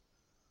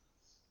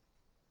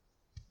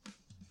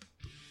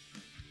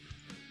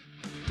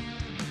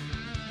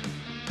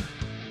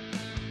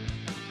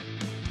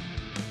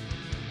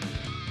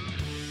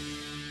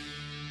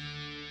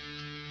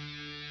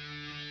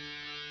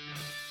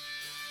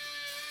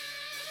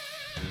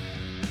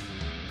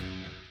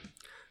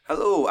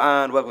Hello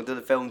and welcome to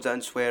the Films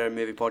and Swearing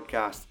Movie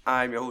Podcast.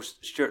 I'm your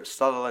host Stuart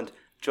Sutherland.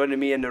 Joining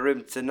me in the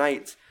room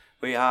tonight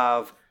we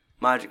have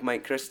Magic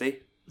Mike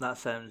Christie. That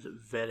sounds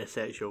very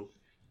sexual.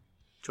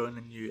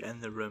 Joining you in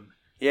the room.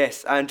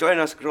 Yes, and joining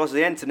us across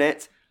the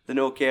internet, the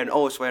no care and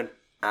always swearing,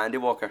 Andy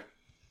Walker.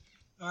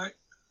 Aye.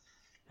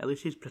 At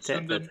least he's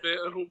protected. Sounding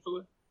better,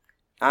 hopefully.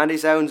 Andy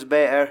sounds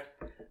better.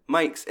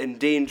 Mike's in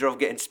danger of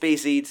getting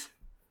space-eyed.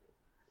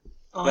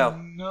 Oh Well,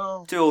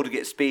 no. Too old to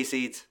get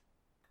space-eyed.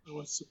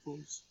 I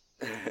suppose.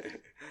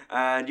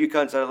 And you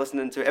cunts are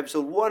listening to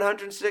episode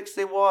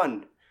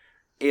 161,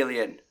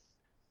 Alien.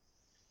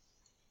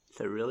 Is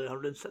it really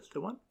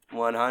 161?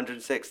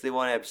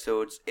 161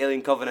 episodes.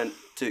 Alien Covenant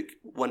took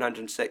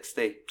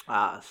 160.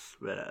 That's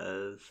where it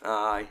is.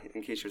 Aye,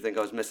 in case you think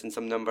I was missing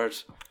some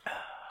numbers.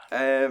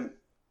 How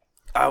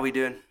are we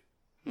doing?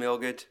 We all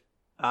good?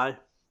 Aye.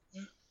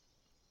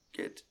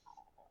 Good.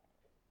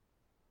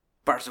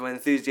 Burst of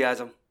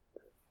enthusiasm.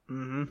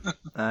 Mm-hmm.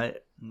 Aye.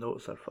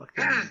 Notes are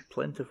fucking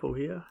plentiful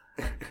here.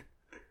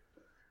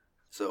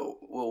 So,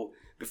 well,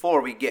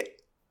 before we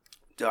get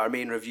to our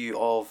main review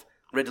of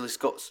Ridley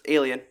Scott's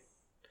Alien,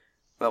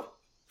 well,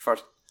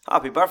 first,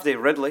 happy birthday,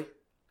 Ridley,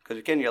 because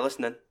we can you're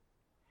listening.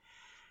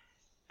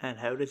 And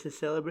how does he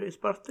celebrate his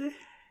birthday?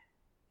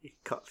 He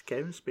cuts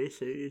Kevin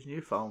Spacey out of his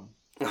new film.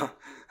 I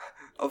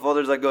thought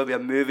there's like going to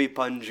be a movie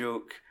pun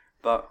joke,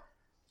 but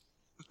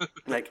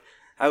like,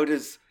 how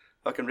does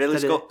fucking Ridley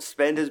Scott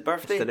spend his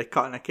birthday? Instead of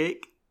cutting a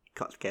cake, he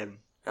cuts Kevin.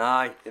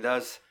 Aye, he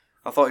does.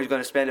 I thought he was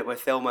going to spend it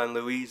with Thelma and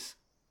Louise.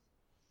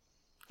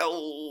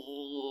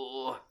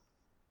 Oh!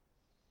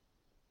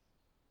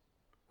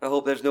 I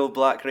hope there's no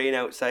black rain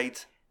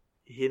outside.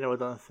 He never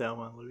done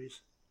Thelma and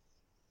Louise.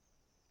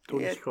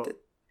 Tony Scott.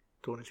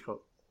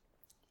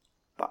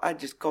 But I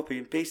just copied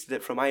and pasted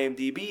it from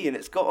IMDb and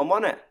it's got him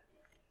on it.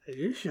 Are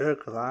you sure?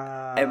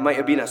 Cause It might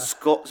have been a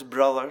Scott's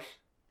Brothers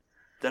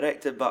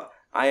directed, but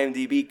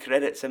IMDb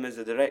credits him as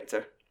the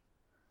director.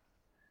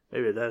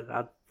 Maybe it did.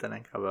 I don't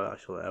think I've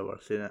actually ever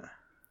seen it.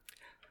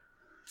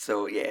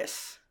 So,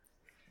 yes.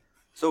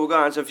 So we're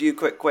going to answer a few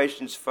quick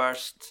questions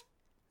first.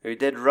 We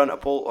did run a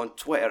poll on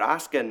Twitter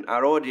asking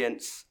our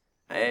audience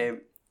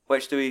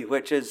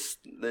which is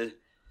the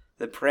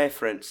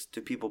preference.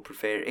 Do people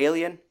prefer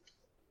Alien,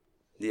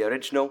 the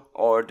original,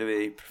 or do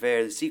they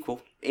prefer the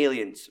sequel,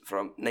 Aliens,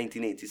 from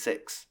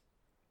 1986?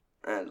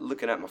 And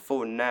looking at my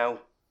phone now,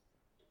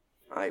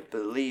 I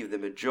believe the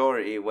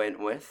majority went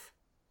with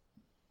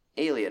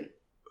Alien.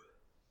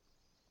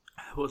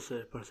 What's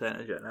the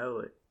percentage at now,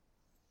 like?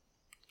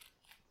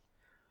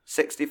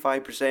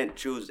 65%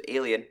 chose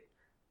Alien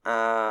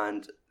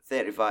and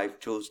 35%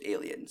 chose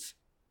Aliens.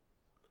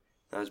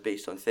 That was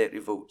based on 30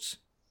 votes.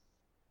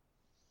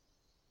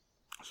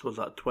 So was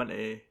that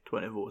 20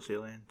 votes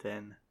Alien,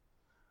 10?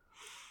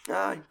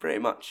 Aye, pretty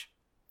much.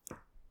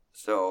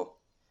 So,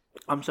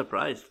 I'm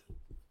surprised.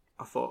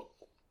 I thought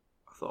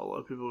a lot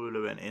of people would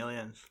have went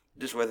Aliens.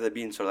 just with it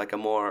being sort of like a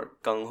more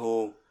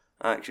gung-ho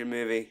action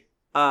movie.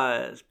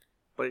 It's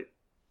like,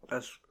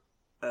 it's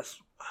I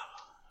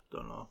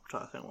don't know, I'm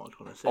trying to think what I was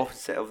going to say.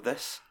 Opposite of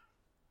this.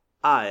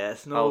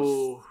 It's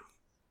no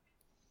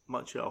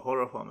much of a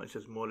horror film, it's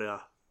just more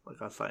of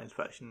a science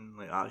fiction,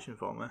 like action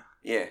film,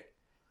 Yeah.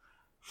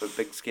 With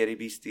big scary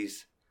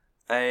beasties.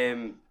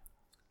 This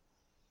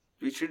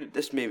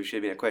maybe should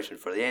have been a question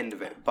for the end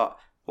of it, but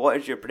what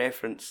is your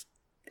preference?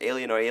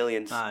 Alien or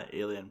Aliens?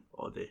 Alien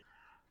all day.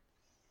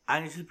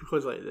 And it's just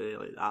because like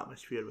the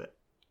atmosphere of it.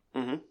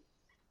 Mm-hmm.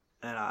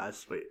 And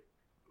it's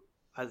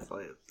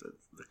like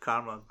the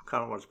camera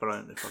was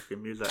brilliant, the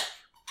fucking music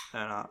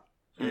and that.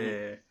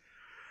 Mm-hmm.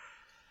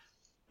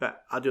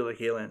 But I do like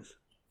Aliens.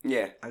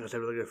 Yeah. I guess it's a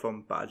really good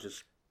film, but I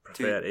just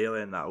prefer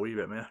Alien that a wee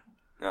bit more.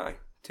 Aye.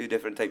 Two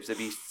different types of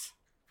beasts.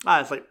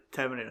 It's like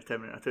Terminator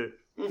 2.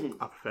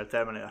 Mm-hmm. I prefer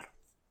Terminator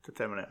to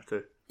Terminator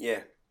 2.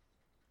 Yeah.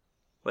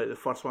 Like the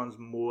first one's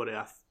more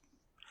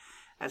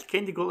it's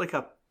kind of got like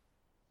a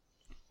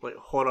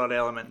horror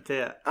element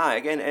to it.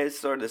 Again, it's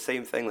sort of the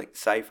same thing, like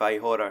sci-fi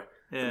horror.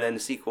 Yeah. And then the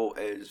sequel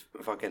is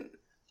a fucking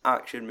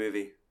action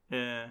movie.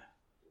 Yeah.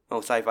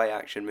 Well, sci-fi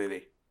action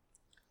movie.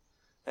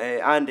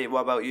 Andy,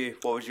 what about you?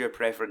 What was your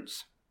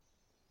preference?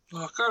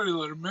 Well, I can't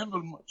really remember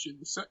much of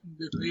the second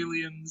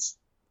Aliens,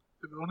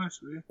 to be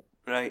honest with you.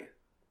 Right.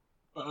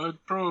 But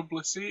I'd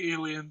probably say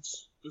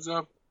Aliens, because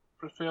I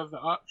prefer the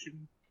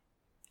action.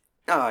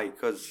 Aye,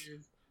 because...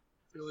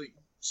 The like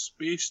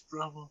space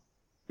drama.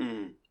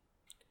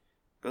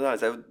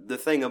 Because the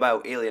thing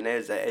about Alien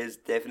is it is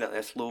definitely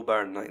a slow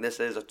burn. Like, this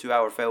is a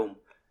 2-hour film.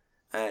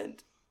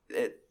 And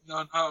it...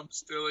 None happens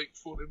still like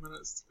 40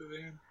 minutes to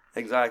the end.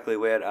 Exactly,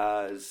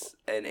 whereas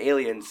in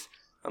Aliens,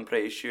 I'm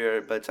pretty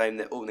sure by the time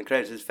the opening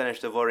credits is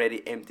finished, they've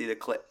already emptied the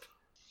clip.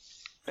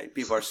 Like,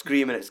 people are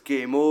screaming, it's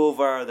game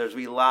over, there's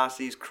wee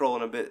lassies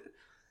crawling about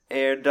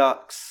air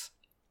ducts.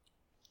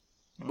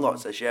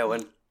 Lots of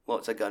shelling,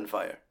 lots of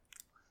gunfire.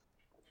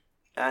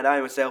 And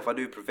I myself, I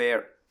do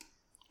prefer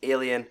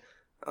Alien.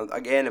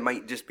 Again, it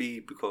might just be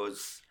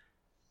because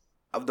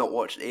I've not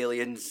watched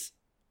Aliens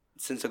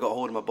since I got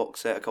hold of my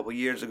box set a couple of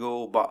years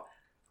ago, but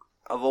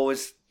I've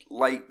always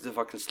liked the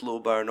fucking slow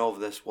burn of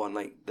this one,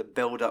 like the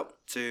build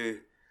up to,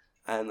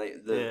 and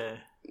like the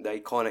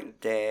iconic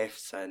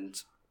deaths and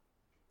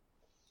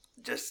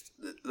just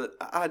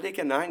I think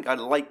I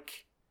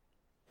like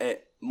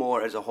it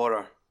more as a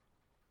horror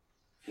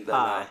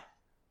than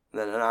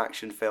an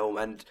action film,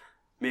 and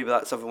maybe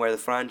that's something where the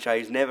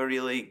franchise never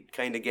really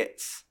kind of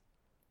gets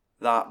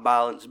that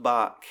balance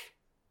back.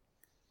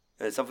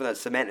 It's something that's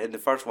cemented in the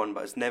first one,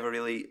 but it's never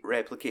really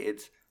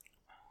replicated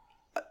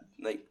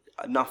like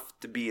enough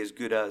to be as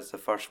good as the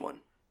first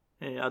one.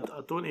 Yeah,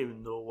 I don't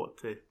even know what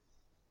to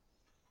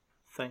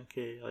think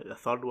like the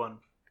third one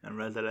and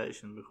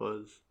Resurrection,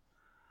 because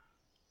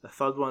the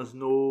third one's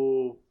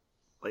no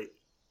like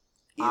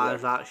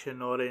as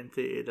action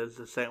orientated as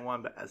the second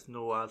one, but it's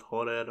no as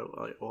horror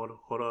or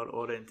horror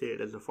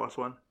orientated as the first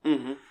one.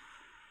 Mm-hmm.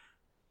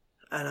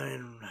 And I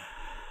mean,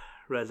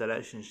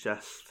 Resurrection's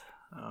just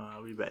a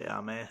wee bit of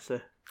a mess.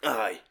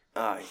 Aye.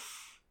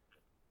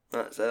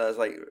 That's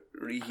like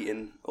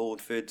reheating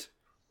old food.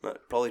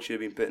 That probably should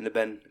have been put in the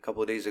bin a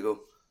couple of days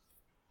ago.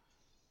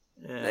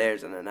 Yeah.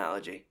 There's an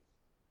analogy.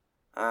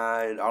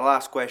 And our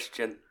last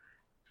question,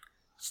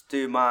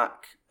 Stu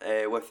Mac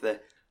with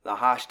the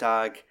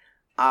hashtag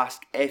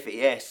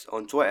AskFAS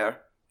on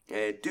Twitter.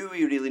 Do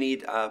we really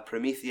need a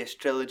Prometheus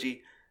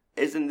trilogy?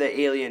 Isn't the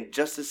alien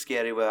just as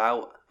scary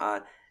without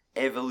an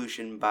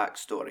evolution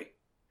backstory?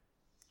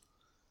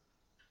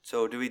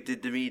 So did we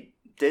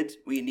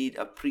need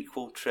a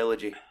prequel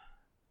trilogy?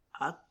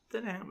 I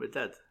didn't think we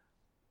did.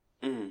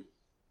 Mm-hmm.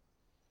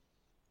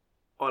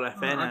 Or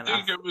if anything, I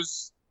think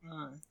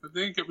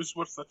it was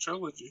worth a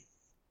trilogy.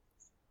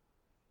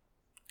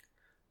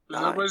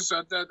 I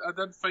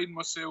did find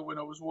myself when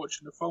I was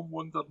watching the film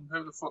wondering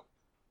how the fuck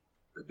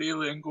did the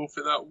alien go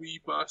for that wee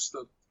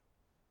bastard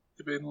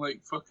to being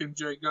like fucking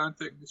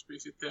gigantic in the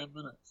space of 10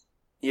 minutes.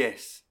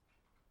 Yes.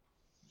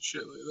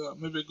 Shit like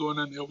that. Maybe going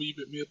into a wee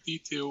bit more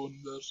detail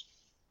on their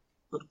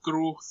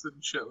growth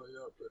and shit like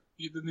that, but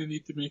you didn't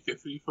need to make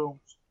it 3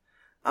 films.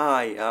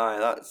 Aye,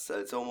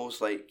 it's almost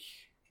like,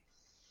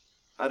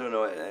 I don't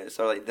know, it's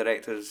sort of like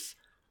directors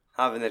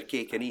having their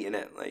cake and eating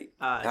it, like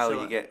how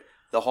you get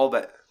The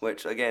Hobbit,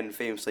 which again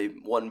famously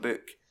one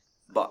book,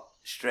 but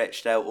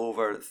stretched out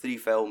over 3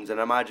 films, and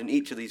I imagine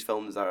each of these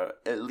films are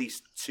at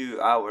least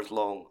 2 hours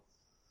long.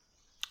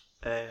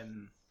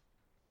 Do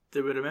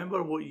we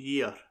remember what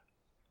year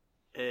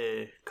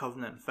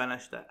Covenant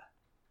finished it?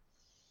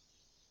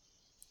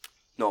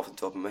 Not off the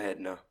top of my head,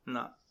 no.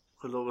 No,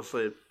 because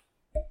obviously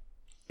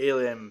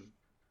Alien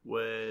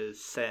was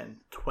set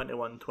in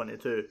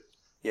 21-22.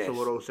 Yes. So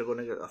we're also going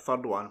to get a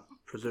third one,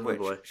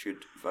 presumably. Which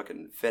should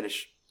fucking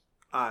finish.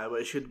 Aye,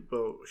 but it should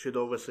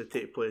obviously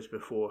take place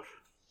before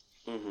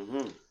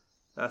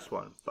this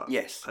one. But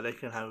yes. I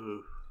reckon if they're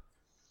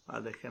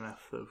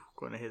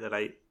going to have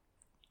the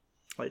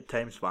right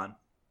time span.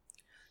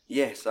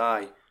 Yes,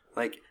 aye.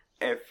 It'd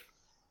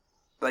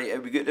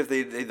be good if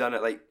they done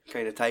it like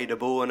kind of tied a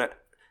bow on it.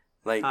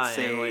 Like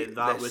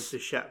that was the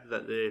ship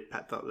that they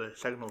picked up the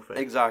signal for.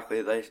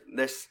 Exactly.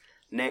 This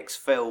next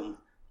film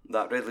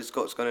that Ridley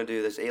Scott's going to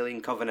do, this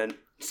Alien Covenant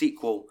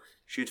sequel,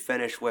 should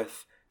finish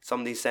with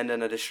somebody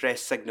sending a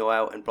distress signal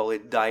out and probably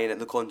dying at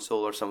the console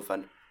or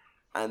something.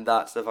 And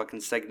that's the fucking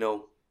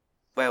signal.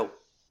 Well,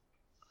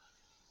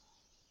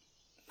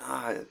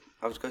 I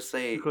was going to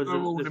say... That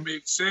won't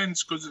make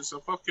sense, because it's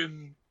a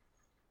fucking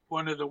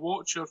one of the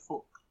Watcher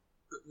folk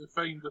that they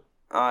find it.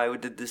 Aye,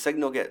 did the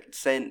signal get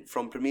sent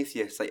from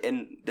Prometheus?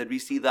 Did we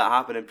see that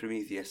happen in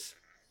Prometheus?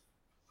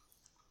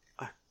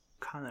 I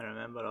can't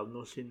remember. I've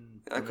not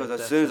seen. Because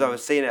as soon as I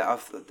was saying it,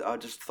 I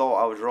just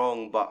thought I was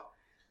wrong. But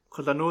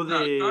because I know they.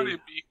 It can't be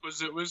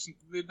because it wasn't.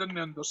 They didn't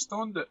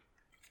understand it.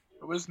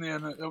 It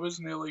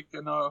wasn't like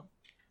in a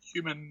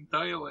human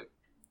dialect.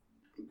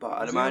 But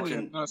I'd imagine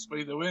alien, that's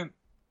why they went.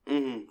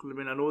 Mm-hmm. I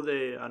mean, I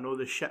know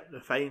the ship they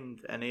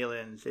find in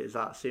Aliens is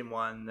that same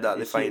one that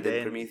they find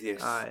in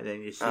Prometheus. And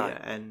then you see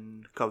it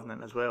in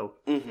Covenant as well.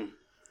 Mm-hmm.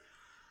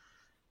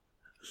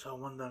 So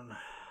I'm wondering,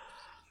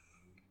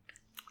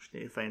 just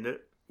need to find out.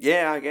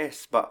 Yeah, I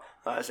guess, but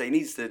like I say,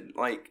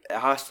 it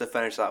has to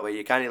finish that way.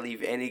 You can't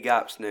leave any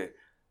gaps now,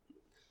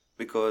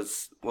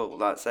 because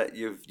that's it.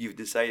 You've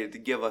decided to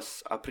give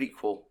us a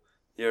prequel.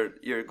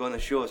 You're going to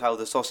show us how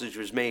the sausage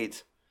was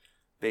made,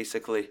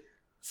 basically.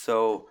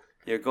 So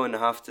you're going to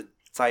have to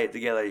tie it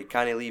together. You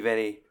can't leave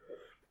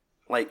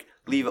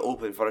leave it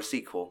open for a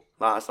sequel.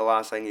 That's the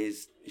last thing you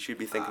should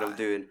be thinking of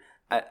doing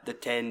at the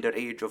tender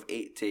age of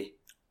 80.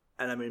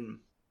 And I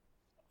mean,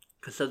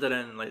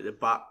 considering the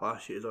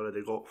backlash he's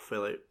already got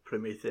for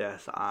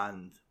Prometheus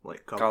and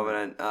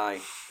Covenant,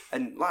 aye,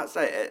 and that's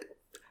it.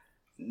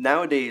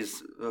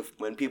 Nowadays,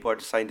 when people are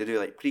deciding to do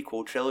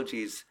prequel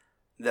trilogies,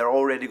 they're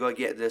already going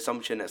to get the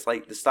assumption it's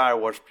like the Star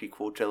Wars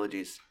prequel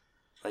trilogies.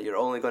 You're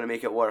only going to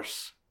make it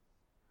worse.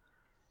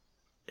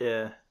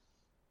 Yeah.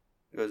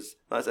 Because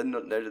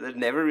there's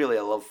never really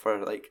a love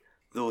for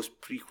those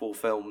prequel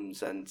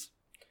films, and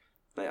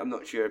I'm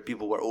not sure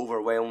people were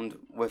overwhelmed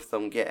with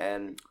them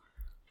getting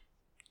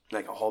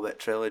a Hobbit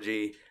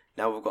trilogy.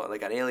 Now we've got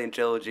an Alien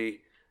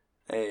trilogy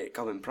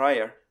coming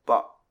prior,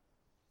 But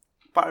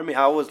part of me,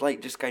 I always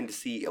like just kind of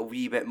see a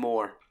wee bit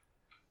more.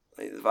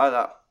 Like the fact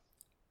that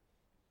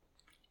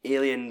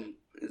Alien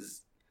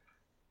is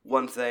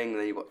one thing,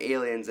 then you've got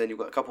Aliens, then you've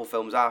got a couple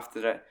films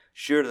after it.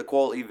 Sure, the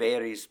quality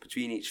varies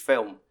between each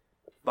film,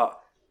 but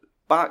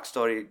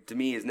backstory to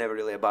me is never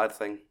really a bad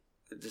thing.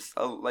 It just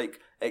like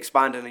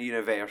expanding a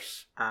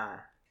universe.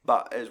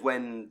 But it's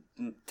when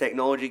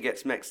technology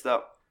gets mixed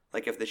up.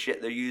 Like if the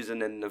shit they're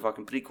using in the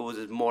fucking prequels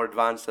is more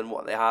advanced than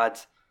what they had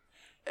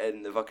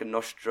in the fucking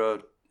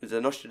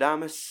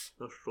Nostradamus?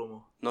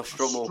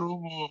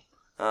 Nostromo.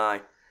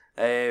 Aye.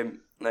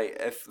 Like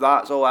if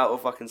that's all out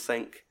of fucking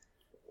sync.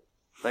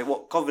 Like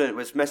what Covenant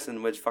was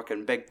missing was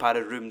fucking big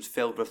padded rooms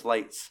filled with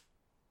lights.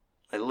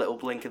 Like little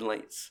blinking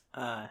lights.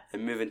 Aye.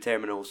 And moving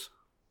terminals.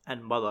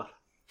 And Mother.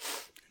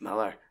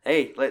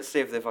 Hey, let's see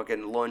if they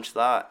fucking launch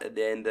that at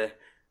the end of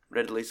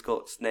Ridley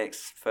Scott's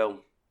next film.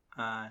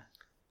 Aye.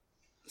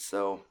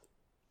 So,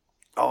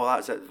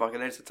 that's it. Fucking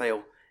there's the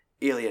title.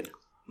 Alien.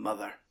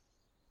 Mother.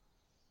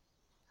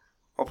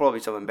 Or probably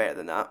something better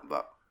than that,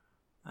 but...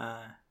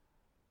 Aye.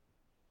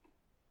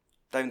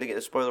 Time to get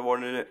the spoiler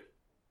warning in it.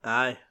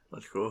 Aye,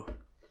 let's go.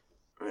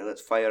 Right,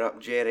 let's fire up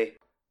Jerry.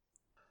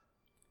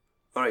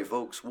 Alright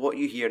folks, what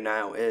you hear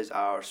now is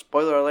our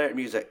spoiler alert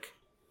music.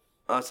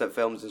 That's it,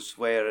 films and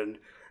swearing.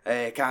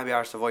 Can't be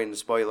arsed avoiding the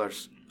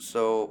spoilers.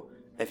 So,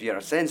 if you're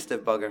a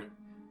sensitive bugger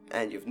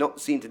and you've not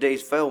seen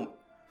today's film,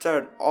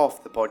 turn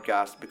off the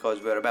podcast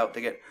because we're about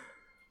to get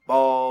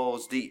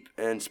balls deep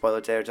in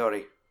spoiler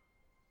territory.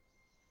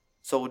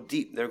 So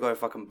deep they're going to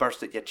fucking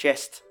burst at your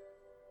chest.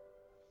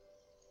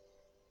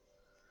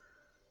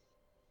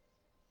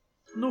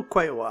 Not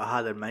quite what I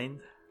had in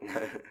mind.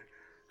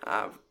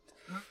 I'm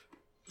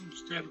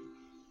scared.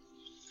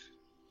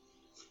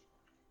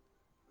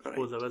 I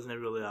suppose there wasn't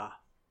really a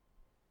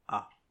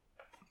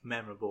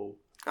memorable...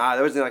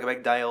 There wasn't like a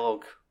big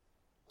dialogue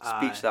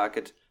speech Aye. that I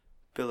could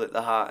pull at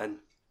the hat and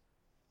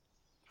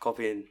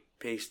copy and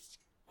paste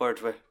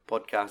words with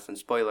podcast and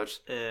spoilers.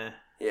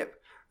 Yep.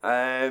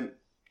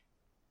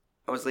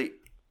 Obviously,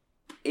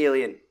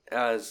 Alien,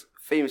 as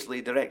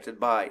famously directed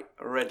by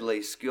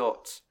Ridley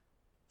Scott.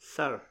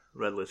 Sir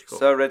Ridley Scott.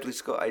 Sir Ridley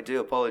Scott, I do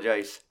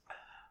apologise.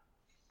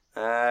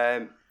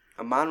 A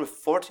man with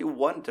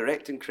 41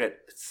 directing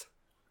credits.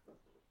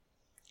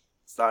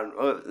 Starring,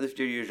 this is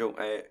your usual,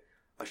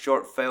 a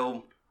short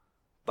film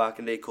back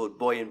in the day called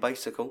Boy and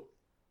Bicycle.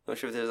 Not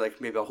sure if there's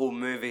like maybe a whole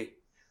movie.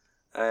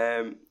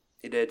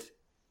 He did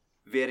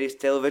various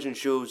television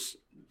shows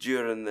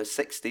during the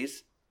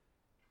 60s,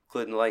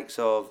 including the likes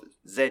of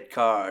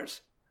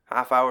Z-Cars,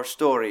 Half Hour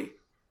Story,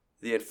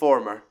 The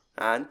Informer,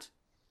 and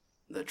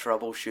The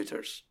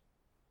Troubleshooters.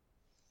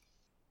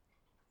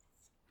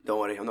 Don't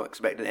worry, I'm not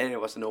expecting any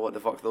of us to know what the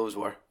fuck those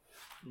were.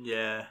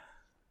 Yeah.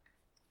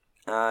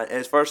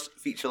 His first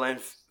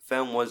feature-length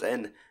film was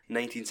in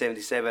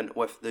 1977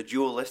 with The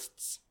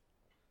Duelists.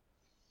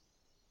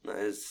 That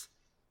is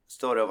the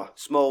story of a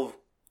small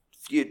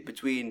feud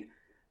between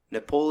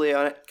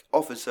Napoleonic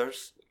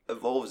officers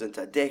evolves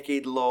into a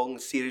decade-long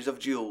series of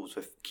duels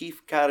with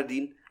Keith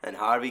Carradine and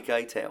Harvey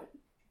Keitel.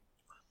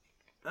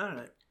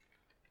 Alright.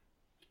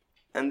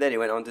 And then he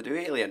went on to do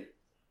Alien. Is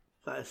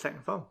that his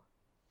second film?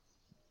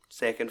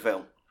 Second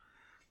film.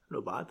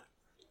 Not bad.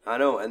 I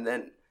know, and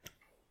then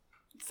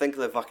think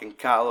of the fucking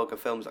catalogue of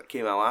films that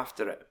came out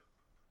after it.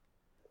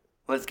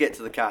 Let's get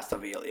to the cast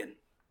of Alien.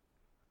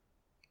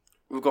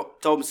 We've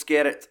got Tom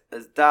Skerritt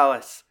as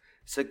Dallas,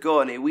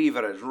 Sigourney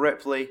Weaver as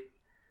Ripley,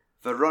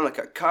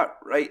 Veronica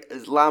Cartwright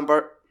as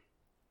Lambert,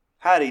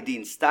 Harry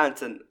Dean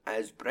Stanton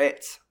as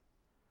Brett,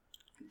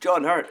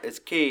 John Hurt as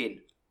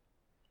Kane,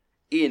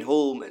 Ian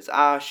Holm as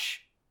Ash,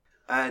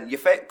 and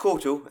Yaphet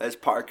Kotto as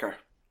Parker.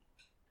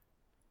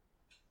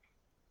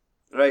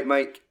 Right,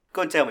 Mike,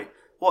 go and tell me,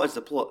 what is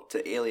the plot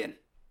to Alien?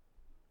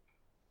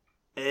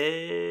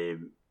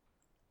 Do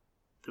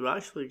we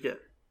actually get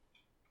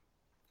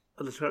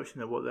a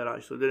description of what they're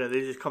actually doing? Are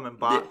they just coming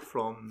back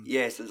from...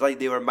 Yes, it's like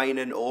they were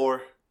mining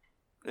ore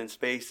in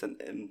space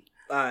and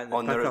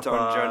on the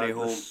return journey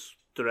home.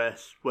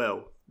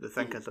 They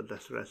think it's a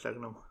distress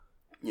signal.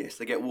 Yes,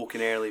 they get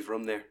woken early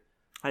from there.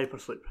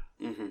 Hypersleep.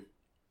 Mm-hmm.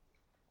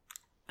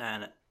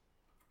 And it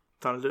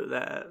turns out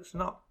that it's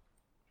not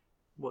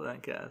what they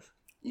think it is.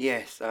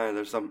 Yes,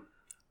 there's some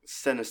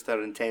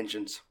sinister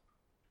intentions.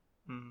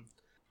 Mm.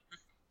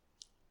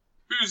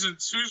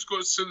 Who's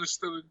got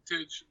sinister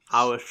intentions?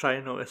 I was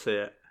trying not to say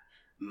it.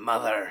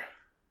 Mother.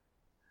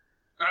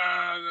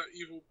 That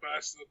evil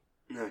bastard.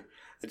 No,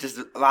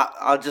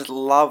 I just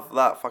love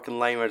that fucking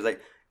line where it's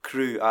like,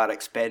 crew are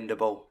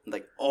expendable.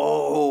 Like,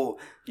 oh,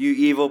 you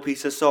evil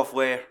piece of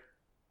software.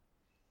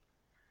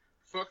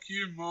 Fuck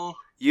you, Mo.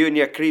 You and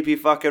your creepy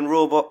fucking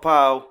robot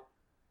pal.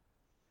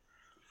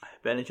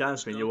 By any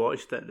chance, when you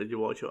watched it, did you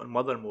watch it on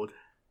Mother mode?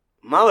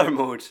 Mother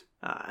mode?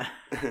 Aye.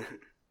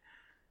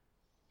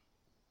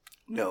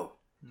 No.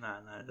 Nah.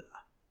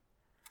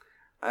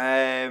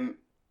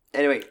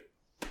 Anyway,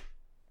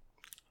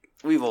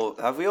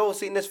 have we all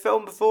seen this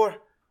film before?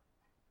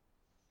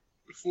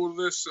 Before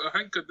this, I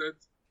think I did.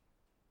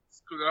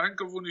 Because I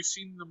think I've only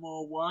seen them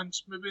all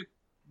once, maybe.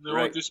 They all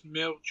Right. just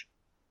merge.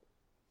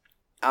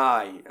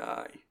 Aye.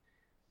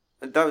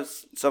 And that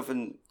was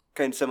something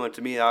kind of similar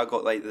to me. I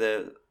got like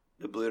the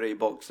Blu-ray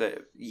box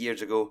set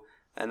years ago,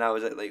 and that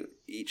was it. Like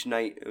each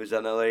night, it was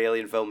another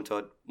Alien film until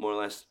I'd more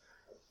or less.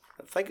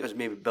 I think it was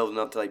maybe building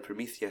up to like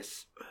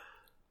Prometheus.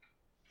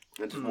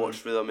 I just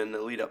watched through them in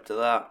the lead up to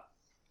that.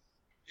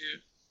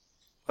 Yeah.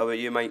 How about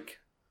you, Mike?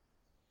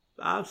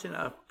 I've seen it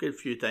a good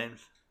few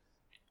times.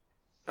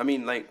 I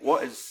mean, like,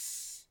 what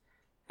is?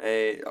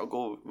 I'll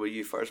go with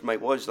you first, Mike.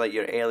 What is like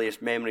your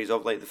earliest memories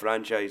of like the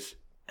franchise?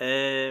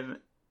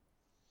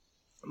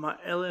 My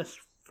earliest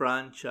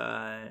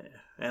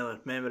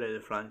memory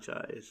of the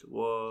franchise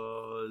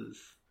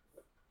was,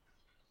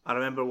 I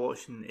remember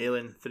watching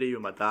Alien 3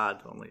 with my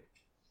dad on like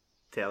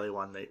telly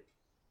one night,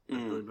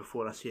 really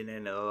before I seen any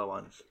of the other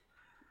ones,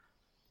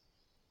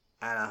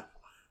 and I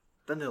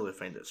didn't really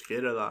find it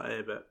scary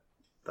that, but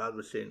Dad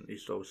was saying, he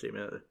used to always say to me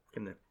that the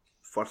kind of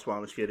first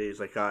one was scary. He's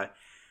like, aye.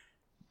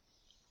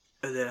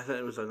 And then I think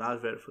it was an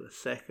advert for the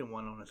second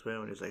one on as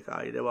well, and he's like,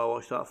 aye, you never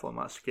watched that film,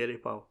 that's scary,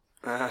 pal.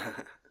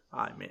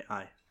 Aye, mate,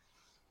 aye.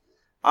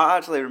 I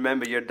actually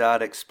remember your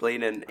dad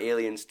explaining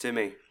Aliens to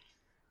me.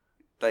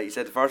 Like, he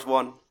said the first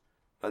one,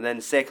 and then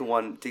the second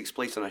one takes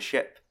place on a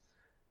ship.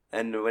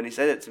 And when he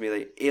said it to me,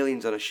 like,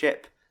 aliens on a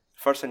ship,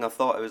 first thing I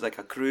thought, it was like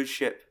a cruise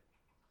ship.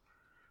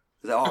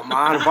 I was like, oh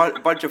man, a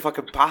bunch of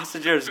fucking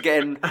passengers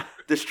getting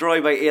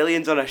destroyed by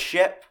aliens on a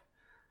ship.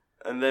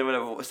 And then when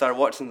I started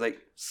watching, like,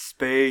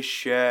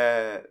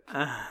 spaceship.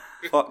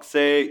 Fuck's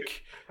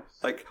sake.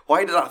 Like,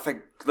 why did I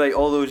think, like,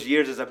 all those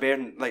years as a bear,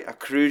 like, a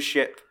cruise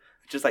ship,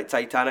 just like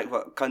Titanic,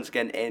 but cunts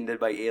getting ended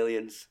by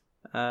aliens?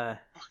 Fucking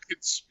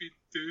Speed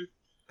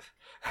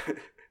 2.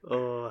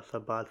 Oh, that's a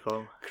bad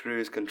film.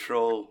 Cruise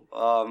Control.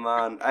 Oh,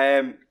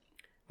 man.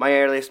 My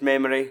earliest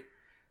memory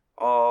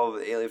of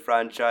the Alien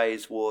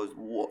franchise was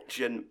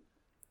watching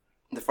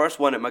the first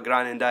one at my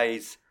gran and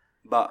Di's,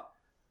 but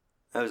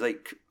I was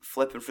like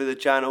flipping through the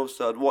channels,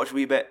 so I'd watch a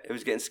wee bit, it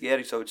was getting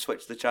scary, so I would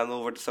switch the channel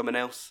over to someone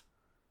else,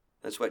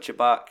 then switch it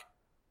back,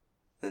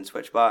 then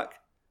switch back,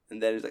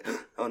 and then it was like,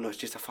 oh no, it's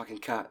just a fucking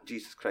cat,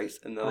 Jesus Christ,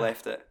 and I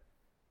left it.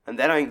 And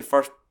then I think the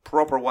first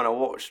proper one I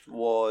watched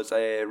was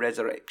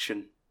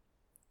Resurrection.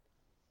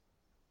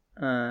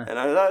 And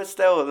that was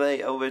still,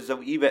 like, I was a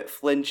wee bit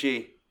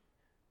flinchy.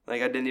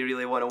 Like, I didn't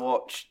really want to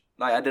watch,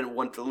 like, I didn't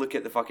want to look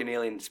at the fucking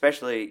alien,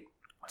 especially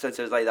since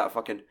it was like that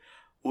fucking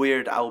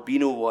weird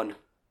albino one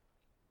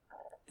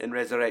in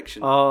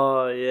Resurrection.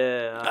 Oh,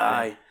 yeah.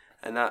 Aye.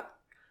 And that,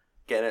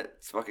 getting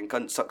its fucking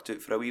cunt sucked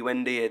out for a wee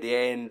windy at the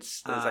end. And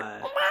it's like,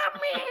 oh,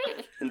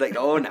 mommy! And like,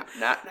 oh, nah.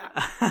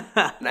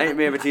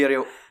 Nightmare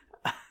material.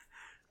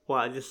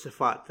 What, just the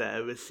fact that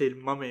it was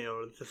saying mummy,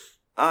 or just...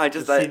 Aye,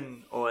 just like...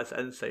 seeing all its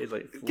inside,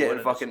 like,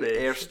 getting fucking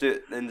air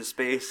stoot into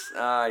space.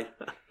 Aye.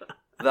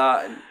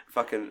 That and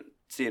fucking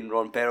seeing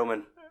Ron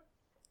Perlman.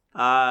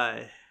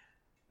 Aye.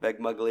 Big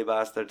muggly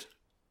bastard.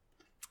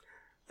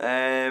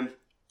 Andy.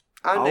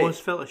 I always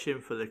felt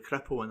ashamed for the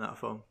cripple in that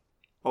film.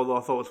 Although I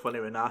thought it was funny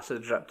when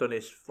acid dripped on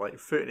his like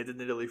foot and he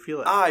didn't really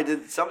feel it. Aye,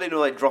 did somebody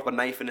like drop a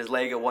knife in his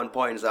leg at one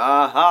point and say,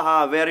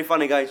 ha, very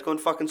funny guys, go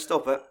and fucking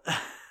stop it.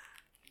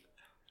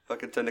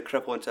 Fucking turn the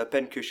cripple into a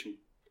pincushion.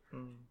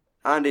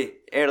 Andy,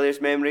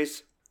 earliest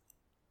memories?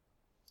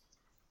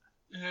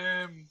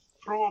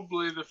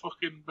 Probably the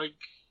fucking big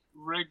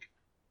rig.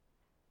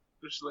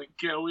 Just like,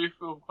 get away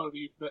from her,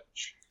 you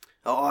bitch.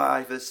 Oh,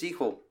 aye, for the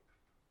sequel.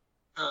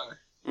 Aye.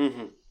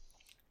 Mm-hmm.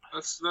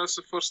 That's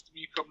the first of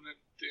me coming in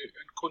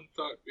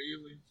contact with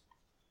aliens.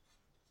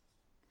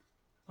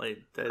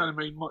 Like, Can't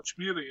mind much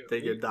more of it.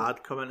 did your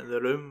dad come into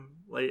the room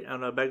like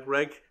on a big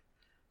rig?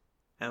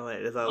 And like,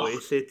 is that what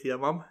you say to your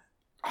mum?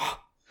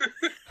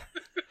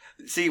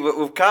 See,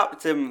 we've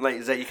capped him. Like,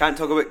 is that you can't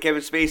talk about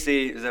Kevin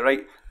Spacey? Is that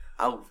right?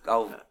 I'll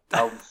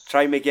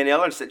try and make any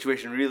other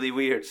situation really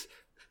weird.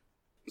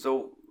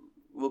 So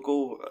we'll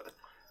go,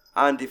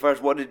 Andy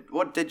first.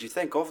 What did you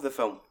think of the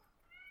film?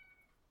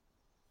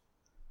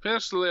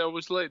 Personally, I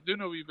was let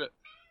down a wee bit.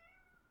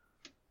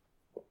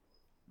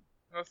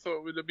 I thought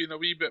it would have been a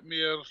wee bit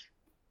more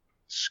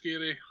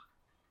scary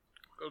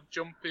or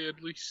jumpy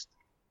at least.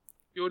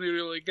 You only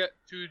really get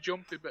 2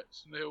 jumpy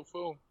bits in the whole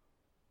film.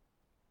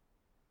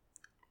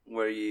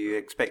 Were you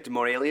expecting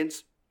more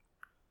aliens?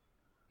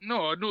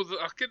 No, I know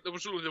that there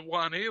was only the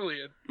one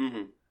alien.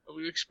 Mm-hmm. I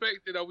was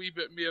expecting a wee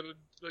bit more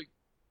like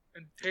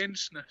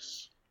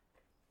intenseness.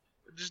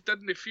 It just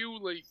didn't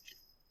feel like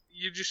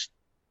you just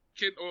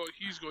can't. Oh,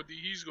 he's got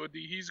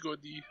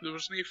D. There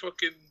was no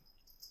fucking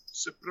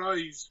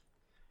surprise.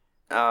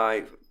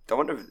 I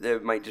wonder if there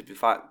might just be the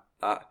fact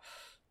that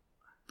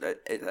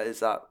it is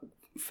that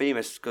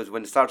famous, because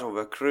when it starts off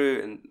with a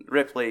crew and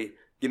Ripley,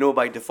 you know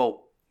by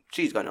default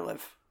she's gonna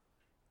live.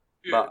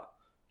 Yeah.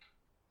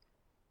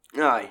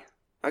 But aye,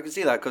 I can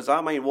see that, because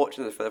I mind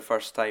watching this for the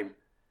first time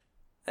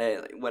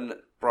when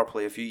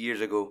properly a few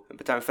years ago, and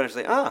by the time I finished,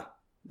 like,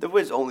 there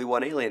was only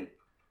one alien,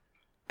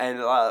 and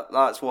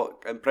that's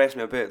what impressed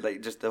me about it,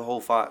 like just the whole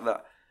fact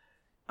that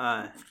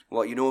Aye.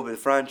 what you know about the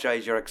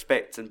franchise, you're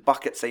expecting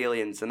buckets of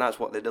aliens, and that's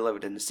what they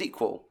delivered in the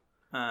sequel.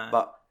 Aye.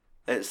 But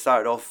it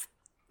started off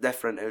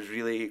different. It was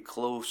really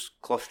close,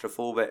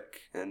 claustrophobic,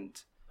 and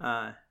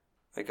Aye.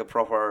 like a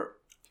proper,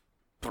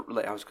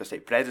 like I was gonna say,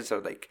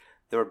 predator. Like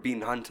they were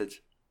being hunted.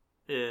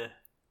 Yeah.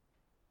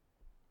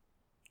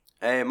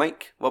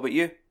 Mike, what about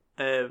you?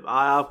 I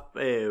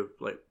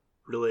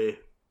really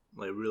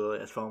like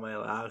this film.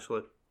 I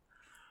actually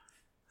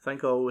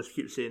think I always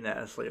keep saying that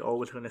it's like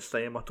always going to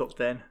stay in my top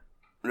 10.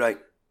 Right.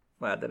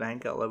 Like I didn't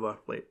think I'll ever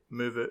like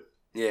move it.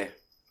 Yeah.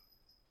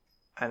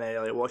 And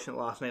like watching it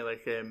last night,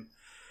 like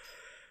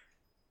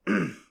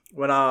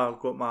when I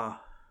got my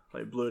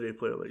like Blu-ray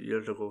player like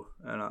years ago,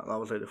 and that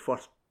was like the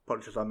first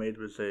purchase I made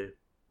was a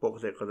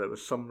box set because it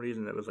was some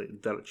reason it was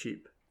like dirt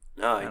cheap.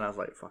 Aye. And I was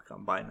like, fuck,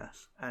 I'm buying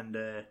this. And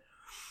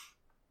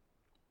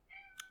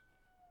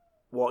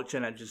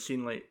watching it, just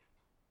seeing like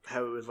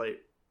how it was like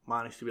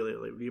managed to be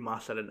like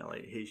remastered into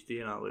like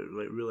HD, and that looked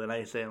like really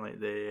nice. And like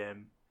the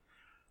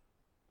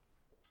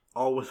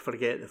always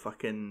forget the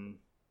fucking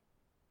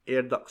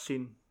air duct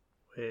scene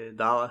with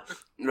Dallas,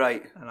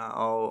 Right. and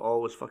I'll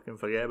always fucking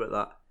forget about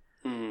that.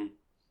 Hmm.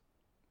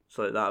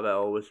 So like that bit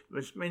always,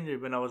 which mainly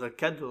when I was a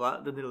kid,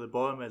 that didn't really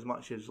bother me as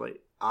much as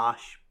like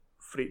Ash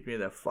freaked me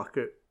the fuck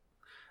out.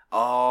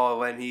 Oh,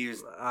 when he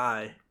was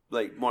Aye.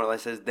 like more or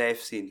less his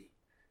death scene.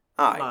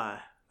 Aye.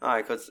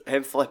 Aye, because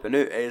him flipping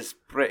out is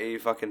pretty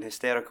fucking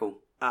hysterical.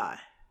 Aye.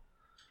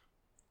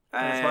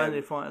 And it's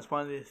one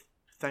of the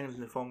things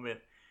in the film where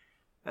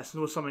it's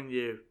not something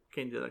you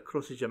kind of like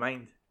crosses your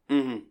mind,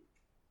 Mhm.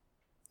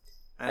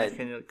 and it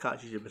kind of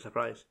catches you by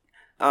surprise.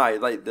 Aye,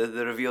 like the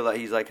reveal that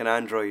he's like an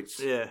android.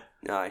 Yeah.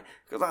 Aye,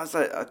 because that's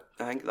it. I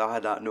think I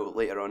had that note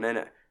later on in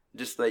it.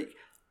 Just like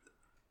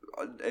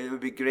it would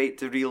be great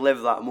to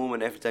relive that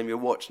moment every time you're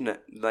watching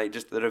it. Like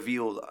just the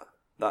reveal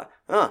that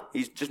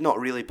he's just not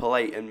really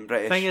polite and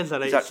British. Thing is, He's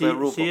right, actually a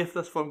robot. see if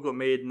this film got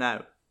made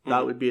now,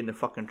 that would be in the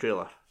fucking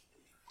trailer.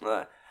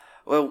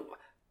 Well,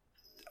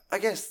 I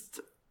guess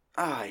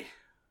aye,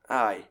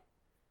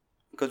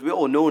 because we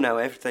all know now.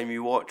 Every time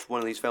you watch one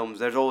of these films,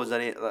 there's always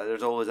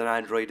an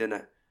android in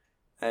it,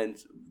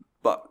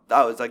 but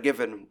that was a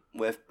given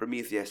with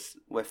Prometheus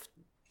with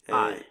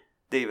Aye.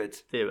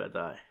 David.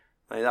 Aye.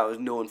 Like, that was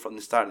known from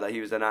the start that he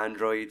was an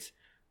android,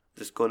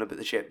 just going about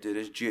the ship doing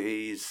his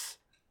duties.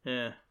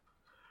 Yeah.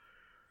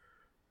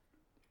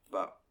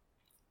 But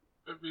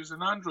If he's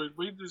an android,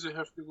 why does he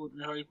have to go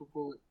into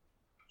hyperbolic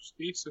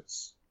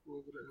stasis,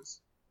 whatever it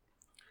is?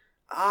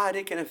 I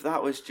reckon if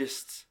that was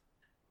just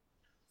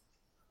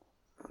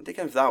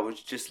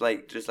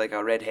like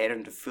a red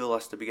herring to fool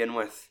us to begin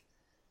with.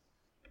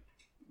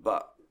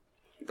 But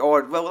that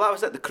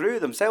was it. The crew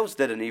themselves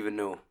didn't even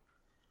know.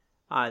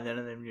 Aye, none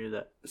of them knew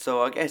that.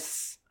 So I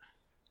guess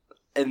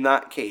in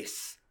that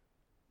case,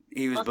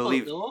 he was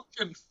believed.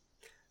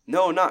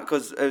 No, not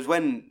because it was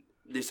when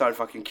they started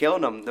fucking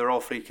killing him. They were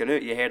all freaking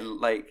out. You heard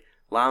like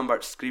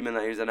Lambert screaming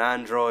that he was an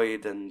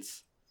android,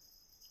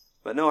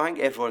 but no, I think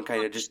everyone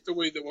kind of just the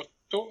way they were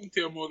talking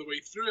to him all the way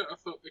through it. I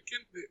thought they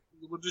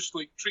were just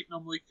like treating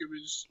him like he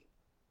was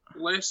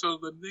lesser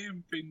than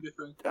them, kind of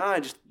thing.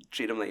 just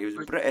treat him like he was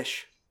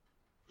British.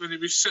 When he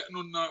was sitting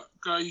on that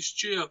guy's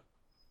chair,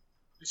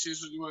 he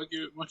says, "You want to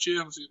give it my chair?"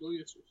 And I said, "Oh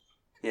yes."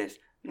 Yes.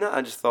 No,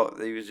 I just thought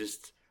that he was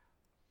just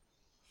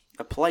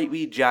a polite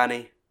wee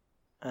Johnny.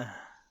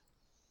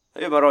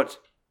 Hey, my Rod,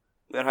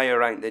 we're higher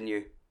ranked than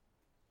you.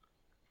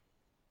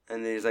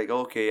 And he's like,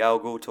 okay, I'll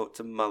go talk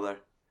to mother.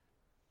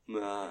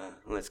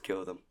 Let's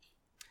kill them.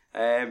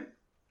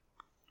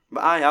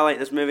 But I like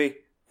this movie.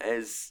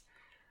 It's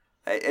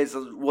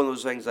one of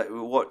those things that we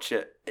watch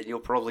it and you'll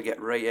probably get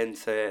right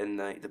into it and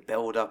like the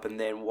build up and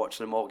then watch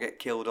them all get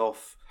killed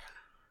off.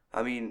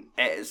 I mean,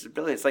 it's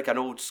brilliant. It's like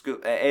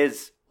it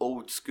is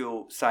old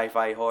school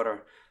sci-fi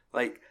horror.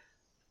 Like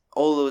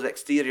all those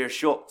exterior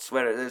shots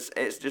where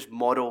it's just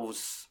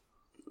models.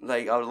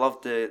 Like I would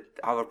love to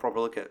have a proper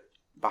look at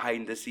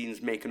behind the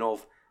scenes making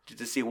of just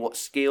to see what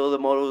scale the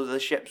models of the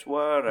ships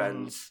were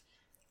and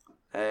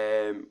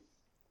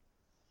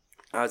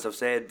as I've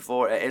said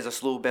before, it is a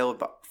slow build,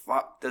 but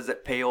fuck does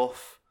it pay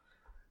off.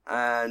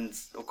 And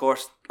of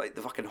course, like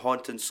the fucking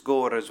haunting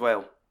score as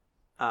well.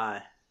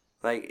 Aye.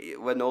 Like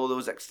when all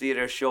those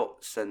exterior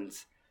shots and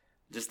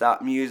just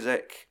that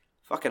music,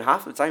 fucking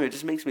half the time it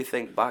just makes me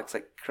think back. It's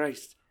like,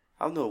 Christ,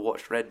 I've not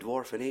watched Red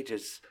Dwarf in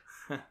ages.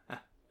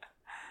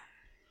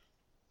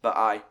 But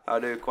I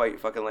do quite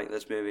fucking like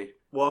this movie.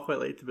 What I quite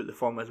liked about the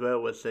film as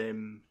well was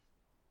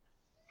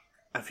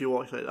if you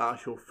watch like the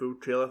actual full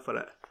trailer for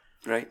it,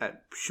 right, it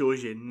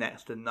shows you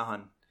next to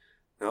nothing.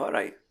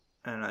 Alright.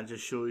 And it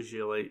just shows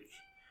you like,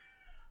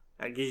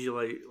 it gives you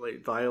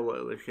like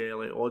dialogue, like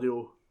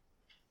audio,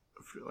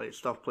 like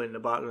stuff playing in the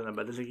background,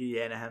 but it doesn't give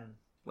you anything.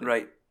 Like,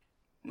 right.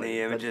 Like,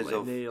 the images like,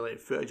 of like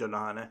footage or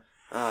nothing.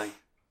 Aye.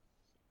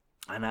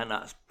 And then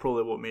that's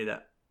probably what made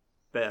it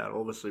better.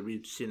 Obviously,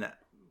 we'd seen it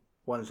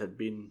once it'd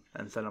been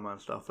in cinema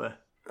and stuff.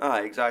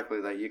 Aye, exactly.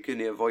 Like you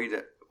couldn't avoid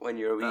it when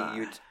you were wee.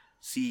 You'd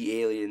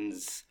see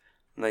aliens,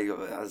 like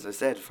as I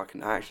said,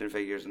 fucking action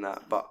figures and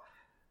that. But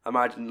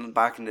imagine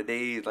back in the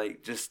day,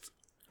 like, just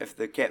if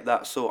they kept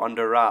that so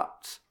under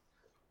wraps,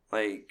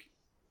 like,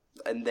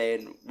 and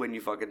then when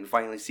you fucking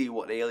finally see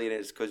what the alien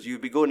is, because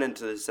you'd be going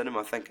into the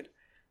cinema thinking,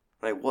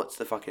 like, what's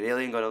the fucking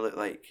alien gonna look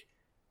like?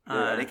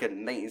 I think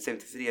in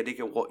 1973, I think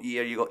in what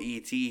year you got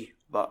E.T.,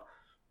 but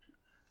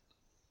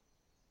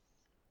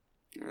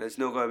it's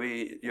not gonna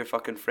be your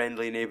fucking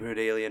friendly neighbourhood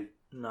alien.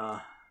 Nah.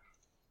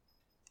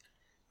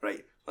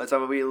 Right, let's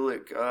have a wee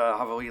look,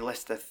 have a wee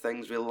list of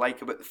things we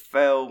like about the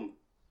film.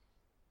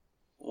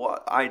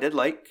 What I did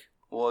like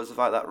was the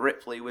fact that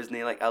Ripley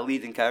wasn't like a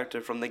leading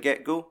character from the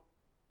get-go.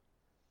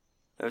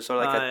 It was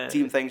sort of like a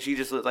team thing. She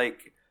just looked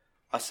like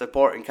a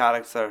supporting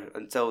character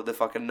until the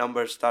fucking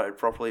numbers started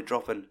properly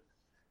dropping.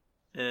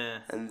 Yeah.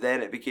 And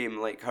then it became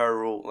like her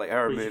role, like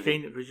her movie.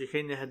 Because you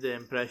kind of had the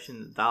impression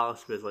that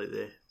Dallas was like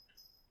the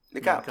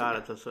main captain.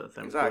 character sort of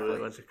thing. Exactly.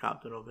 Probably was the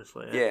captain,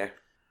 obviously. Yeah.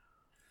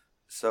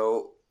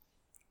 So,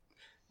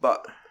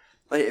 but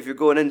like if you're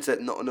going into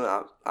it not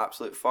knowing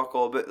absolute fuck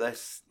all about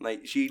this,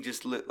 like she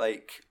just looked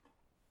like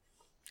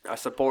a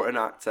supporting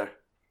actor,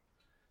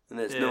 and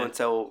it's not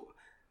until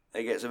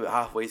it gets about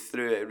halfway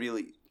through it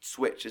really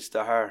switches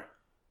to her.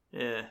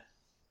 Yeah.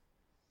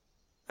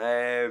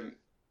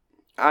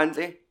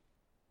 Andy,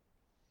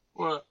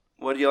 What?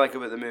 what do you like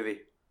about the movie?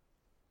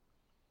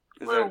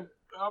 I'm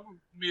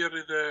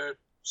merely the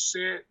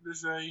set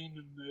design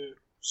and the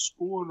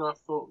score I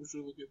thought was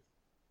really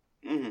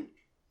good. Mm-hmm.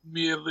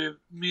 Merely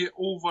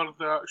over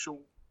the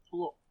actual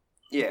plot.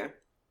 Yeah.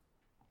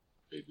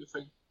 Kind of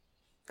thing.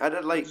 I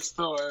did like. I just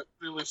thought it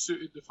really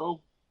suited the film.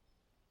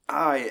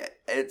 Aye,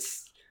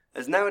 it's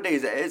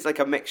nowadays it is like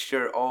a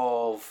mixture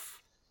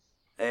of,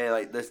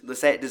 like the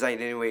set design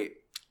anyway.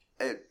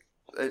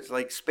 It's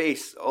like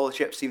space. All the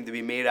ships seem to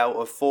be made out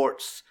of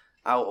forts,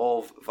 out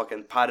of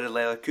fucking padded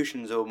leather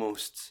cushions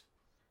almost.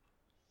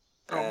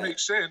 That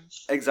makes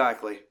sense.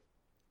 Exactly,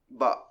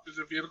 but Because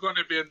if you're going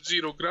to be in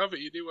zero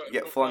gravity, they want to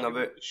get flung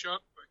about. The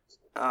shark things.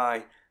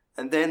 Aye,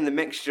 and then the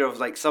mixture of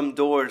like some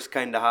doors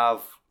kind of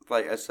have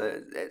like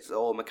it's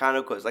all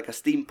mechanical. It's like a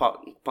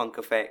steampunk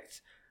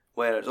effect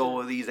where it's all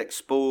of these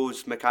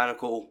exposed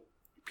mechanical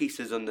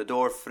pieces on the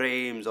door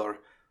frames or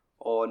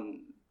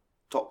on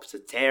tops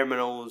of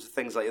terminals,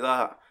 things like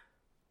that.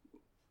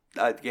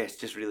 I guess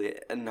just really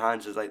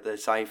enhances like the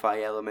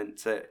sci-fi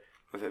elements.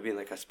 With it being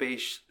like a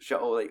space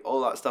shuttle, like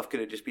all that stuff could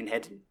have just been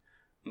hidden,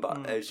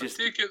 but it's just.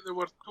 I take it they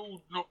were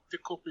told not to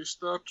copy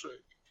Star Trek.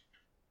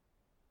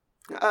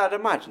 I'd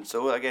imagine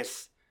so. I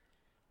guess.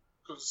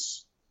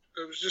 Because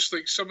it was just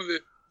like some of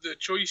the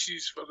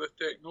choices for the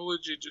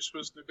technology just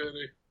wasn't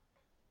very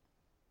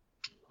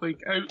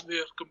like out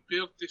there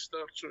compared to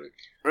Star Trek.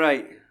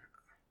 Right.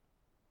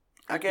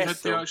 I You guess had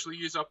so. to actually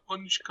use a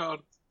punch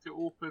card to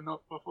open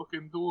up a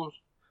fucking door.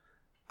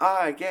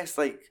 I guess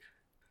like,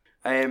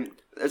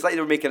 it's like they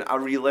were making a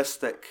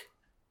realistic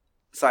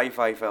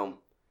sci-fi film,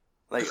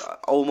 like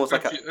almost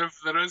like If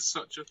there is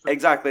such a thing.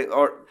 exactly,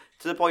 or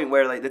to the point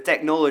where like the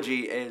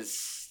technology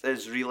is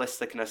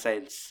realistic in a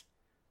sense,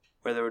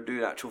 where they were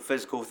doing actual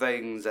physical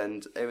things,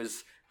 and it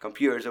was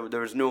computers.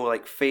 There was no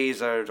like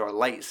phasers or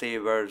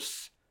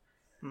lightsabers.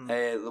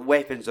 The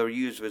weapons they were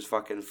used was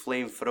fucking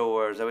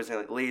flamethrowers. There wasn't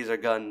like laser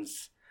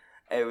guns.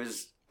 It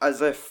was as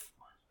if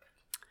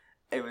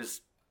it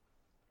was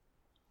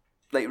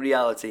like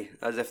reality,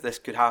 as if this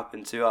could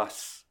happen to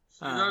us.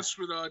 See, that's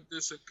where I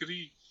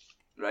disagree.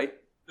 Right?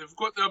 They've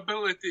got the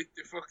ability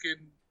to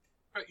fucking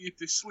put you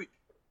to sleep,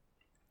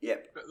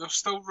 Yep. but they're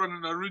still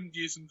running around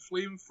using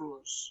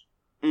flamethrowers,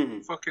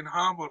 Mm-hmm. fucking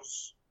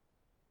hammers.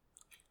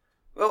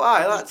 Well,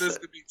 aye, That that's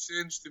doesn't make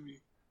sense to me.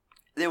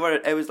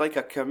 It was like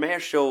a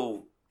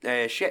commercial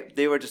ship.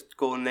 They were just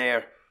going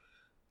there,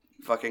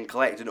 fucking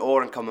collecting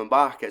ore and coming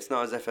back. It's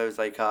not as if it was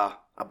like a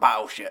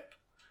battleship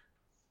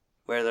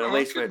where they're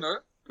laced with.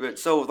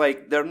 So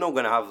like they're not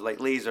gonna have like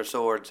laser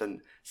swords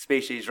and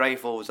space age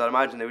rifles. I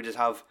imagine they would just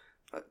have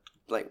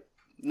like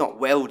not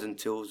welding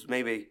tools.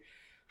 Maybe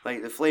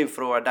like the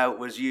flamethrower I doubt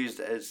was used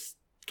as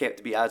kept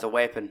to be as a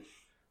weapon.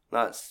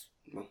 That's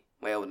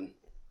welding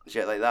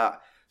shit like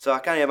that. So I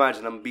can't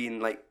imagine them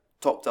being like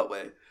topped up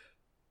with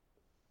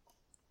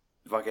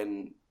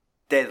fucking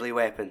deadly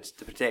weapons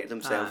to protect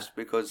themselves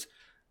because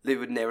they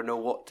would never know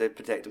what to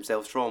protect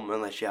themselves from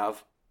unless you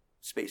have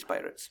space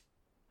pirates.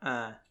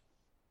 Well,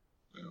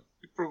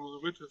 you probably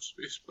would have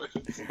space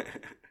pirates.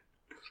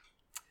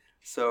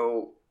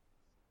 So,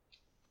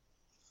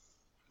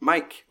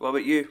 Mike, what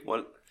about you?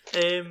 What?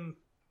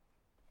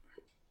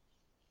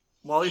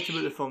 What I liked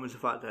about the film is the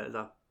fact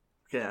that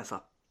it's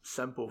a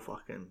simple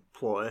fucking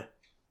plot,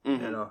 you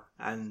know,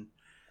 and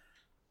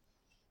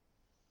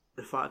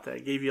the fact that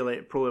it gave you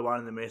like probably one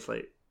of the most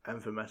like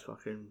infamous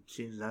fucking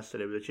scenes in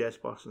history with the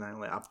chest busting and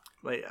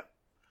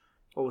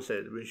obviously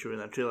it was showing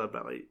in the trailer,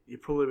 but like you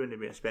probably wouldn't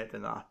be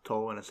expecting that at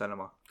all in a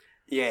cinema.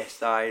 Yes,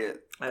 it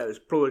was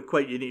probably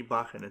quite unique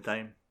back in the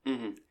time.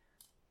 Mm-hmm.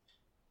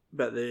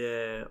 But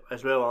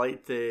as well, I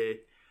liked the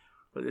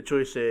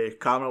choice of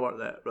camera work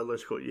that Ridley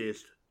Scott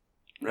used.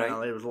 Right.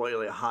 And it was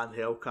literally a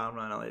handheld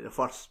camera, and like the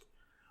first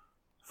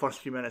first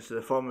few minutes of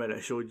the film where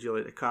it showed you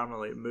like the camera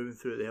like moving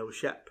through the whole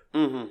ship,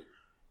 Mm-hmm.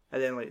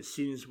 and then like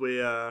scenes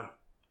where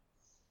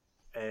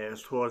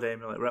it's towards the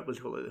end, like Ripley's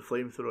got like the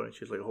flamethrower and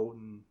she's like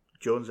holding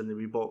Jones in the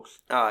wee box,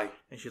 Aye.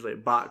 and she's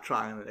like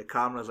backtracking, like the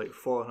camera's like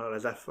following her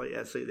as if like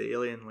it's like the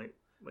alien like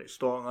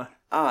stalking her.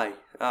 Aye.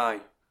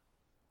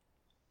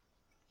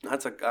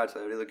 That's a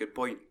really good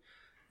point.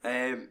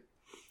 And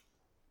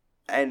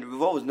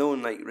we've always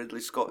known like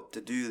Ridley Scott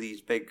to do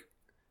these big.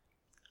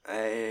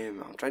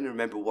 I'm trying to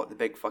remember what the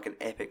big fucking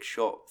epic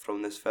shot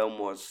from this film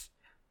was,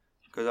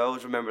 because I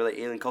always remember like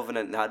Alien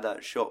Covenant had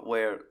that shot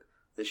where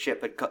the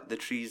ship had cut the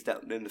trees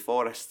down in the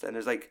forest, and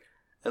it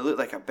looked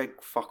like a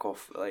big fuck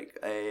off like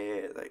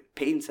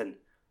painting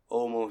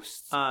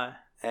almost. Aye.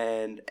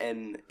 And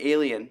in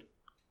Alien,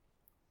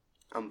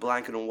 I'm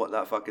blanking on what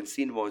that fucking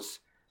scene was,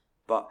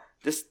 but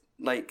just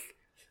like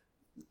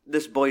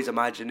this boy's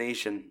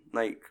imagination,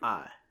 like,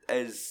 Aye.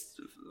 is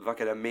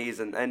fucking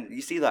amazing. And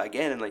you see that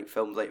again in like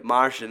films like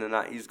Martian and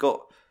that.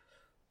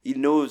 He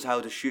knows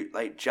how to shoot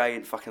like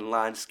giant fucking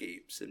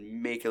landscapes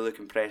and make it look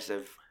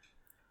impressive.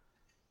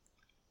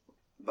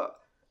 But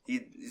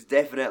he's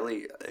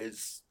definitely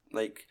his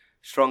like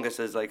strongest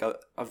as like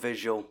a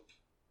visual.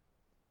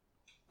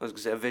 I was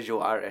gonna say a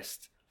visual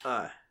artist.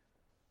 Aye.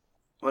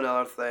 One of the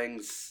other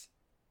things,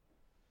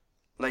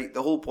 like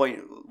the whole point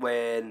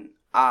when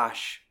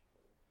Ash,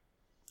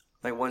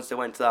 like once they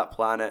went to that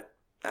planet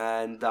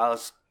and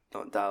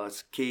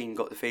Kane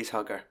got the face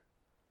hugger,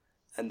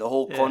 and the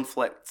whole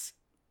conflict,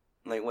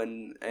 like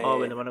when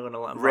when they weren't going to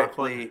let him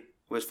Ripley back on.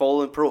 was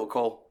following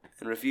protocol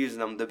and refusing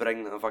them to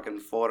bring a fucking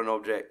foreign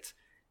object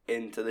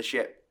into the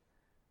ship,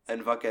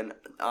 and fucking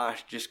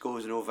Ash just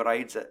goes and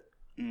overrides it,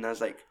 and I was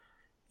like,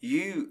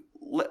 you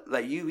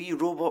wee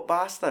robot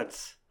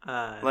bastards.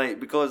 Aye. Like,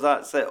 because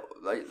that's it.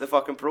 Like, the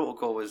fucking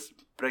protocol was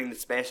bring the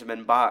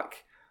specimen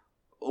back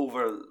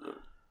over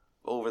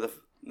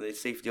the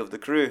safety of the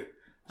crew.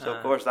 So,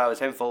 of course, that was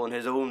him following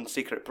his own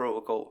secret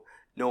protocol.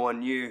 No one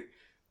knew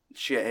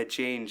shit had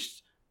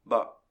changed.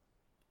 But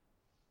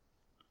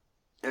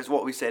it's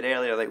what we said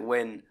earlier, like,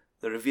 when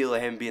the reveal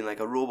of him being, like,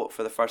 a robot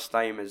for the first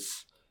time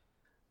is...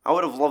 I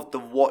would have loved to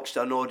watch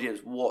an audience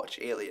watch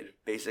Alien,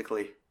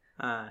 basically.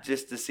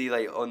 Just to see,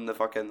 like, on the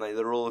fucking, like,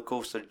 the roller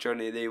coaster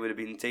journey they would have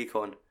been take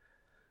on.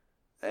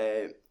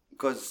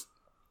 Because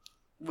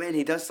when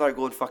he does start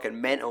going fucking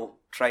mental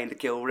trying to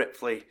kill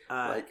Ripley,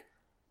 like,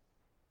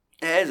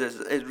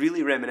 it's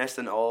really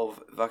reminiscent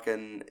of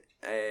fucking,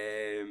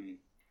 is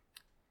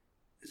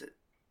it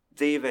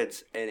David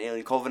in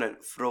Alien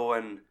Covenant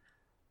throwing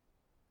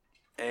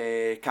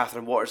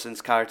Catherine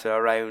Watterson's character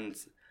around,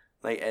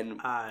 like, in...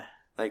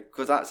 Like,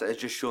 because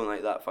it's just showing,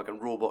 like, that fucking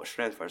robot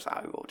strength where it's like,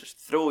 I will just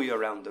throw you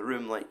around the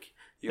room like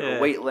you're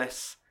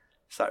weightless,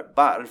 start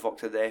battering fuck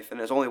to death,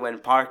 and it's only when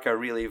Parker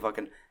really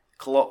fucking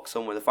clocks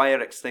him with a fire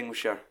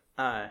extinguisher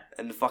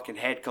and the fucking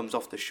head comes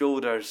off the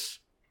shoulders.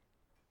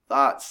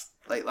 And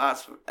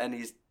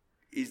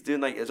he's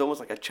doing, like, it's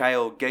almost like a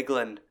child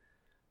giggling,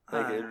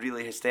 like a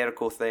really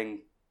hysterical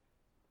thing.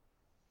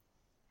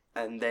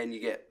 And then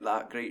you get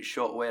that great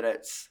shot where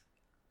it's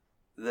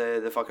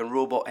the fucking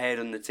robot head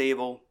on the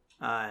table.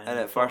 And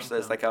at first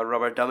it's like a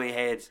rubber dummy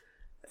head,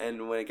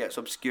 and when it gets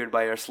obscured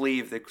by her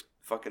sleeve, they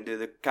fucking do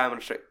the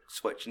camera trick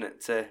switching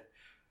it to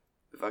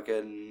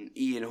fucking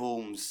Ian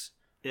Holmes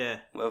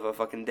with a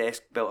fucking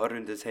desk built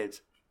around his head.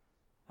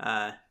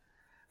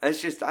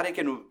 It's just, I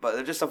reckon, but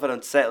there's just something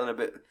unsettling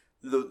about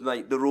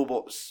the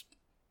robots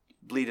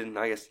bleeding,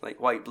 I guess,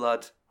 like white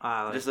blood.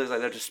 It just looks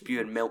like they're just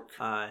spewing milk.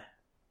 And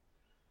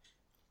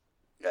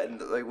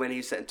like when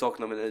he's sitting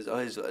talking to them and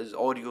his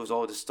audio's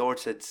all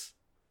distorted.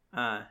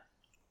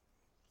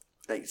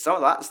 Like, some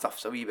of that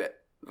stuff's a wee bit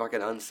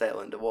fucking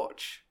unsettling to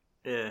watch.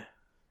 Yeah.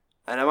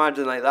 And I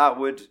imagine, like, that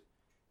would...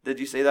 Did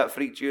you say that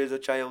freaked you as a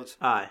child?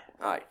 Aye.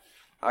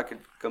 I could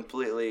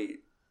completely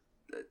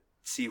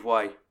see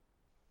why.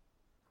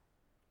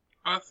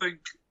 I think,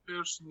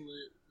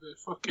 personally, the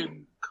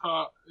fucking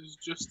cat is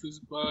just as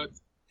bad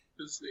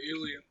as the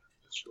alien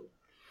in the show.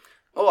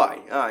 Oh,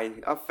 aye.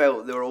 I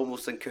felt they were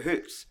almost in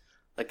cahoots.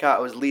 The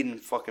cat was leading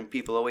fucking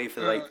people away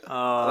from, like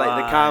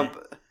the camp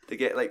to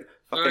get, like...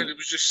 Fucking, it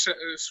was just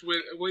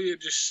the way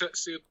it just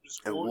sits there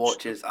and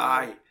watches.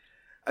 It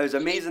was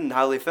amazing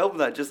how they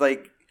filmed that. Just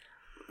like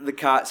the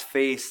cat's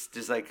face,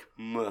 just like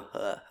like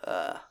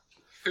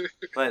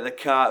the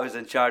cat was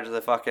in charge of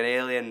the fucking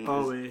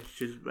alien.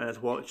 She's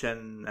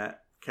watching it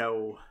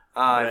kill.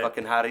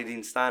 Fucking Harry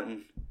Dean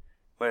Stanton,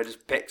 where it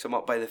just picks him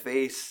up by the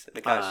face, and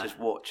the cat's just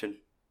watching,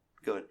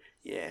 going,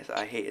 "Yes,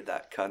 I hated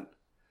that cunt.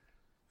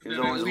 He was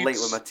always late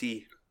with my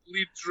tea."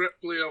 Leads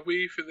Ripley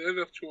away for the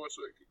other two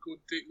so it could go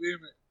and take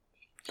them out.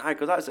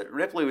 Because that's it.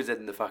 Ripley was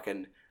in the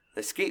fucking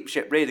escape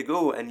ship ready to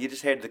go, and you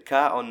just heard the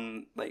cat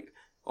on the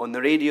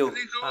radio. There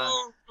you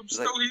go, I'm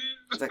still here.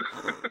 It's like,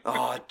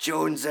 oh,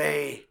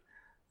 Jonesy,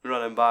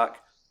 running back.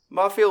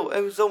 But I feel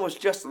it was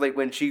almost just like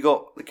when she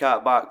got the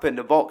cat back, put in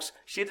the box.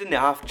 She didn't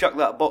have to chuck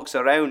that box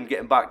around,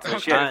 getting back to the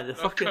ship. The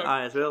fucking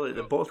as well. Like,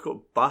 the box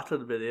got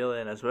battered by the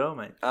alien as well,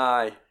 mate.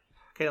 Aye.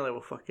 kind of like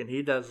what fucking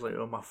he does, like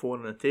on my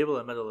phone on the table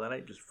in the middle of the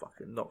night, just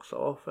fucking knocks it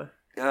off.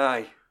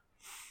 Aye.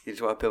 You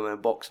just want to put him in a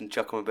box and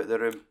chuck him about the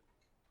room.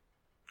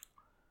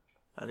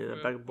 I need a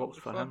big box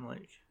for him,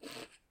 like.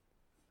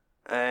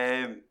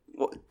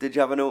 What did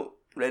you have a note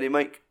ready,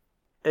 Mike?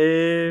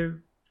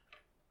 Favourite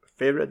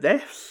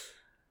deaths?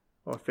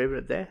 Or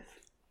favourite death?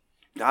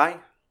 Aye,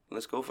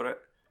 let's go for it.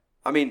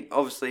 I mean,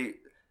 obviously,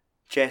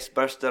 chest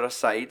burster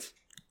aside,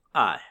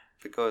 Aye.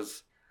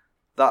 because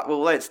that.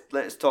 Well, let's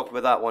talk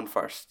about that one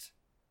first.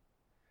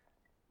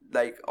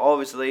 Like,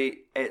 obviously,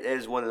 it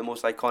is one of the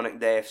most iconic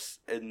deaths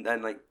in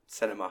like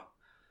cinema.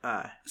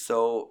 Aye.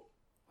 So,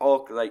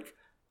 all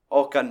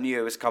knew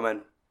it was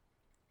coming.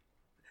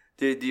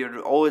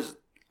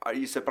 Are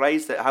you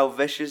surprised at how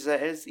vicious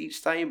it is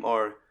each time,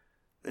 or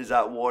is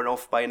that worn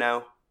off by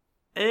now?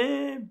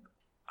 I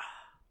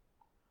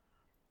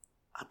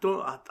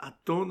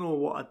don't know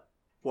what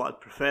I'd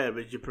prefer.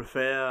 Would you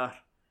prefer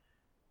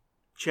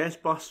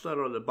Chestbuster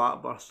or the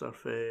Backbuster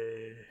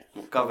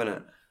for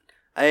Covenant?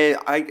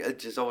 I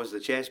just always the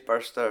chest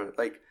burster.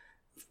 Like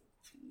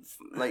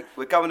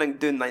with Covenant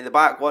doing like the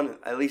back one,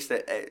 at least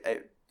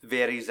it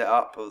varies it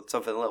up with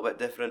something a little bit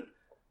different.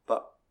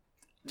 But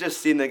just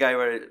seeing the guy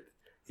where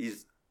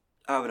he's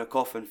having a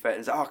coughing fit and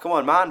he's like, oh come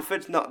on man,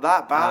 food's not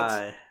that bad.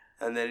 Aye.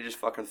 And then he just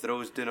fucking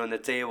throws down on the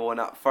table, and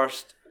at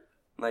first,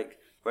 like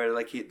where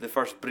like the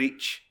first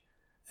breach,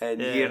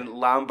 and you hear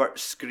Lambert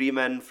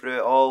screaming through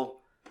it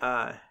all.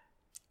 Aye.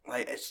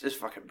 Like it's just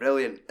fucking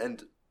brilliant,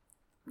 and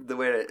the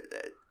way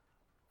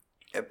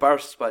it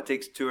bursts, but it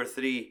takes 2 or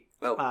 3.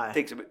 Well, it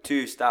takes about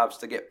 2 stabs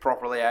to get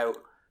properly out.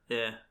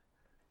 Yeah.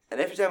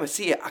 And every time I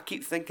see it, I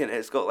keep thinking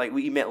it's got like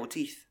wee metal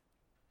teeth.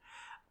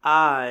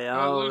 Aye.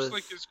 It looks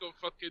like it's got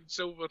fucking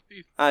silver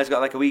teeth. It's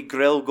got like a wee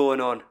grill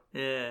going on.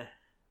 Yeah.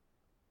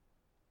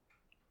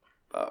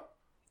 But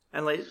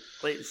and like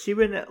see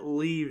when it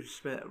leaves,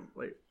 when it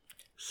like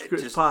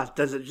scoots past,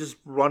 does it just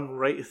run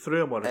right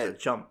through him or does it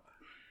jump?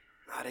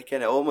 I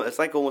reckon it's almost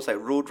like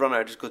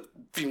Roadrunner, just goes.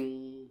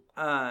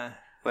 Aye.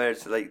 Where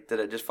it's like, did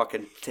it just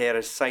fucking tear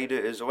his side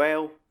out as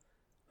well?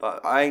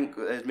 But I think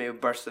it was maybe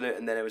bursting out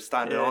and then it was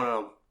standing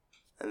on him.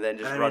 And then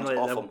just runs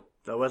off him.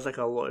 There was like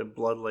a lot of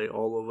blood like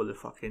all over the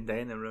fucking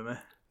dining room, eh?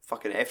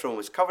 Fucking everyone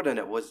was covered in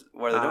it, were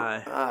they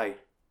not? Aye.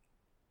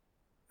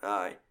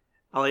 I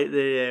like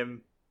the,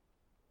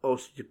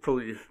 also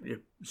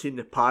you've seen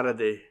the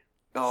parody.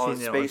 Oh,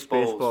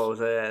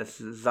 Spaceballs.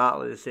 It's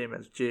exactly the same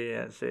as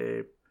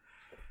It's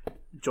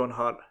John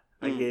Hurt.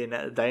 Again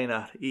at the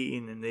diner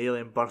eating and the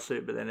alien bursts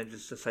out, but then it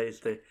just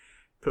decides to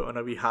put on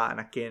a wee hat and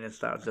a cane and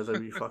starts as a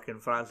wee fucking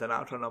Frank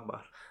Sinatra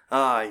number.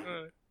 Aye.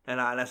 And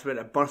that's when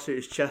it bursts out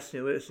his chest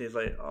and he looks and he's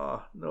like,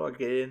 oh, no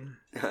again.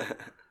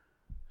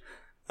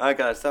 I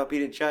gotta stop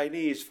eating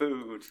Chinese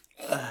food.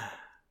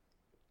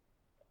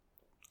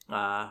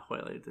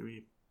 Quite like the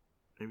wee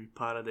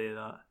parody of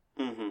that.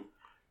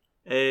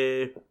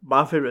 Mm-hmm.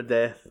 My favourite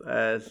death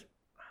is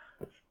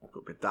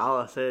got to be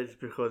Dallas Edge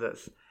because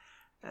it's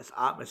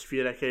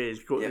atmospheric.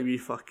 It's got the wee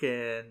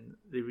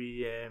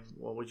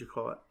what would you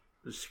call it?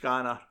 The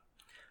scanner.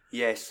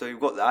 Yes, so you've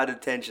got the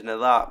added tension of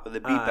that with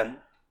the beeping.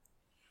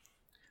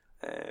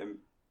 And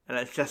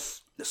it's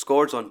just the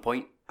score's on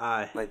point.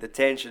 Aye. Like the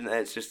tension,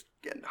 it's just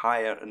getting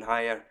higher and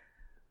higher.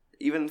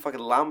 Even fucking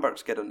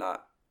Lambert's getting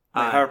that.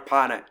 Like her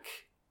panic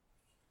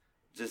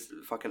just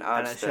fucking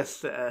adds to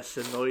it. And it's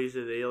the noise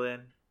of the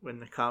alien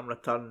when the camera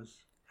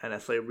turns and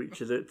it's like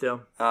reaches out to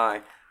him.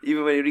 Aye.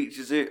 Even when he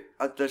reaches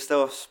out, there's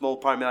still a small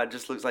part of me that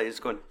just looks like it's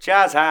going,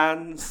 jazz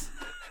hands.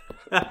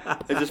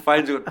 It just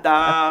finds it going,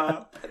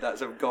 da, and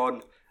that's him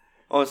gone.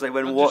 Honestly,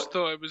 I just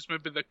thought it was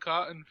maybe the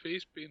cat in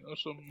face paint or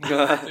something.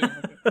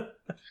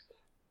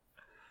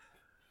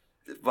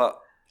 But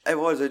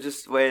it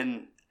just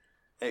when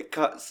it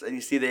cuts and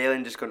you see the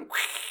alien just going,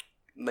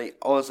 like,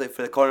 honestly,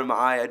 for the corner of my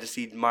eye, I just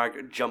see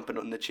Margaret jumping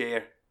on the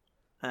chair.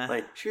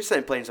 Like, she was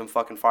sitting playing some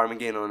fucking farming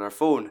game on her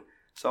phone.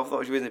 So I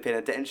thought she wasn't paying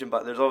attention,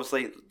 but there's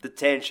obviously the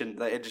tension,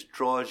 like it just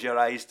draws your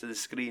eyes to the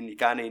screen. You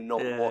can't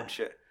not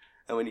watch it.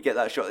 And when you get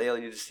that shot of the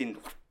alien, you just seen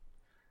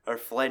her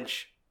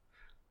flinch.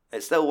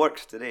 It still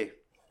works today.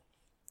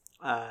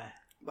 Aye.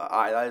 But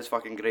that is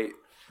fucking great.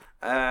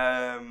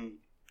 Because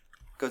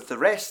the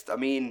rest, I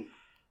mean,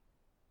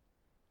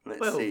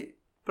 let's see.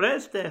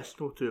 Brett's death's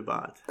not too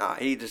bad.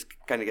 He just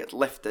kind of gets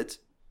lifted.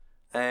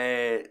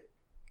 Then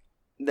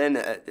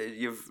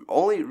you've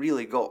only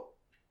really got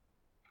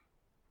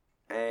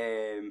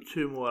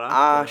 2 more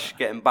Ash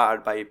getting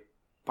battered by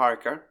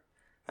Parker,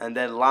 and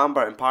then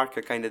Lambert and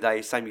Parker kind of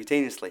die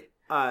simultaneously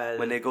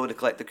when they go to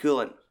collect the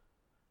coolant.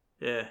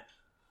 Yeah.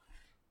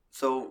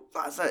 So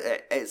that's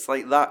it. It's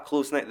like that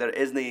close night. There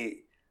isn't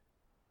a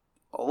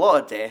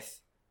lot of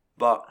death,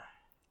 but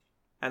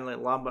and like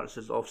Lambert's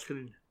is off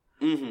screen,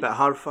 but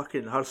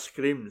her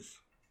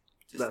screams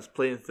that's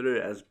playing through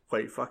it is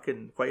quite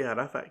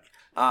horrific.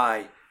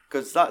 Aye.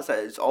 Because that's it.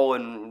 It's all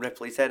in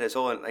Ripley's head. It's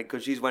all in, like,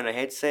 because she's wearing a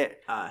headset,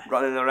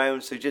 running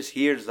around, so he just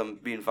hears them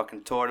being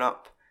fucking torn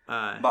up.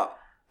 But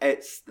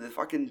it's the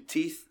fucking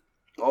teeth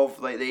of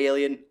like the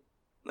alien,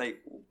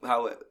 like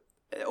how it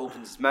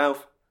opens its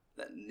mouth.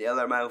 in the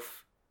other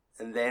mouth,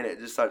 and then it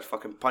just starts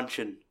fucking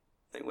punching.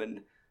 Like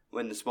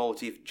when the small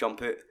teeth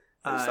jump out,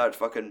 and it starts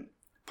fucking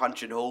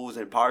punching holes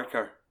in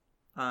Parker.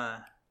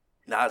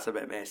 That's a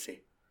bit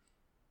messy.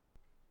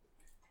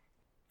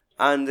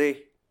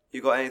 Andy,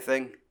 you got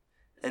anything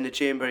in the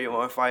chamber you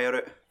want to fire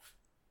out?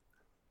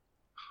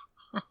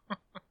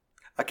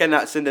 I think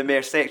that sounded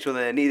more sexual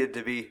than it needed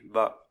to be,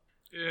 but...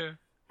 Yeah.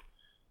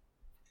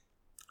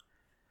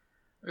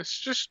 It's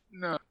just,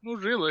 not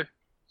really.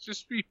 It's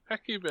just wee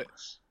picky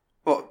bits.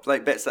 What,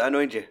 like bits that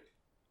annoyed you?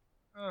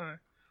 Aye.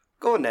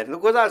 Go on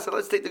then,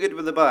 let's take the good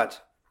with the bad.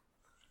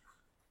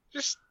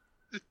 Just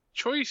the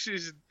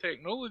choices in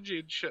technology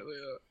and shit like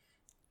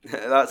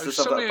that. That's and the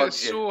stuff some that of bugs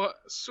it's you.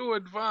 so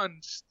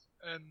advanced,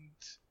 and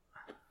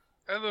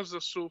others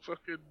are so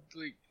fucking,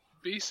 like,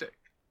 basic.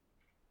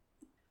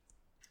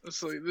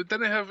 It's like, they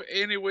didn't have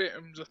any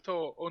weapons at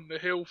all on the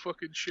hell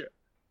fucking ship.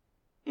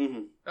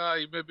 Mm-hmm.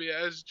 Aye, maybe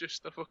it is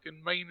just a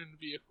fucking mining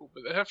vehicle,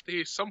 but they have to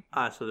have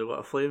something. So they've got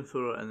a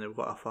flamethrower and they've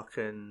got a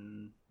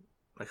fucking,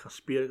 like a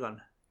spear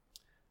gun.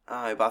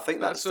 Aye, but I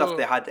think that's stuff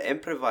they had to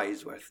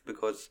improvise with,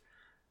 because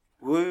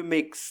who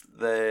makes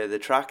the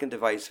tracking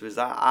device? Was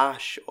that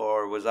Ash,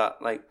 or was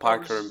that like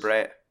Parker and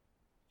Brett?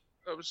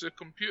 That was the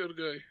computer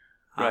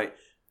guy. Right.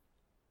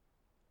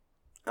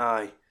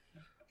 Aye.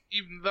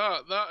 Even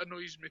that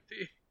annoys me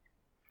too.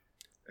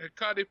 It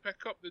can't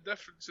pick up the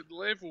difference in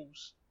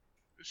levels.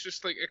 It's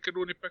just like it can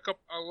only pick up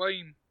a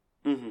line.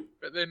 Mm-hmm.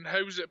 But then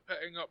how's it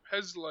picking up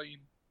his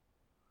line?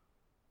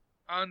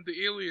 And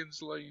the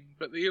alien's line,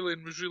 but the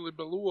alien was really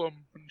below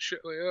him and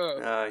shit like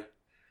that. Aye.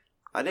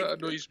 I think that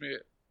annoys me.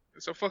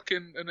 It's a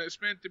fucking, and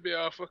it's meant to be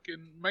a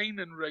fucking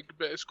mining rig,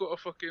 but it's got a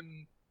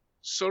fucking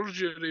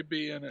surgery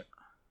bay in it.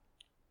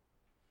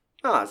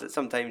 is it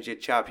sometimes you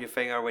chap your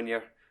finger when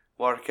you're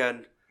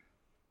working?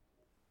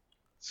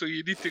 So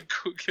you need to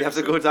go get You have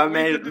to go to a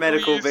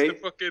medical bay. The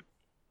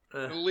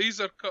fucking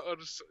laser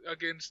cutters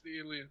against the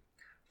alien.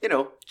 You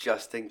know,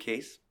 just in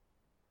case.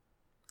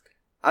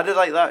 I did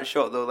like that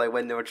shot though, like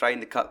when they were trying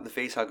to cut the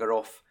facehugger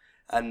off,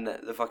 and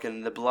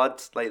the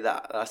blood, like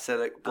that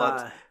acidic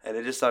blood, and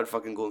it just started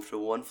fucking going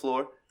through one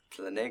floor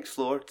to the next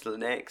floor to the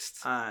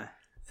next.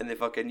 And they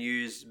fucking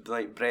used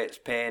like Brett's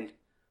pen.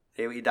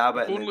 They would dab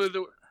it.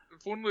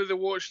 If only they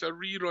watched a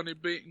rerun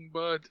of Breaking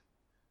Bad,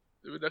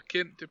 they would have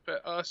kent to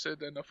put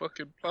acid in a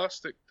fucking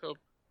plastic tub.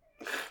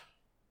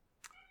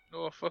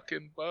 No, a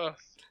fucking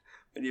bath.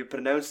 When you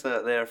pronounced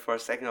that there for a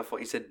second, I thought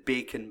you said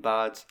bacon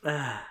bad.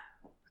 Yeah.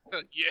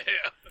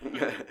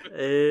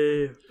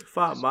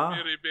 Fat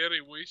man.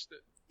 Very wasted.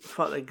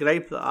 Fat, the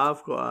gripe that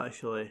I've got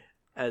actually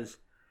is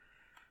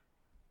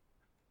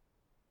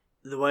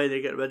the way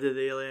they get rid of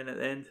the alien at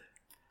the end.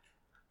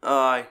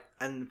 Aye.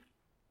 And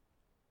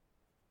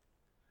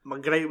my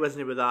gripe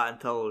wasn't with that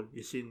until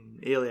you seen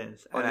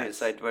aliens. On the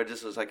outside, where it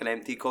just was like an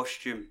empty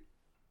costume.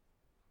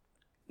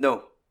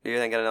 No, you're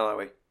thinking another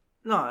way.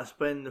 No, it's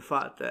when the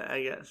fact that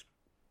it gets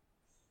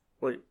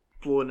like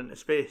blown into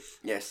space.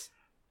 Yes.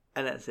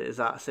 And it's the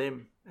exact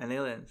same in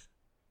Aliens.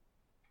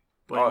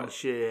 When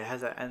she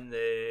has it in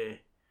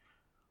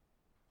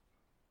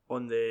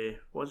on the,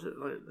 what's it,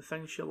 like the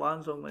thing she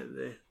lands on, like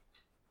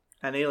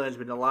in Aliens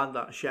when they land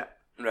that ship.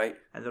 Right.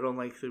 And they're on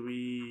like the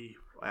wee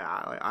like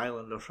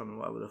island or something,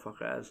 whatever the fuck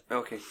it is.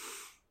 Okay.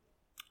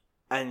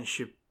 And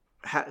she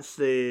hits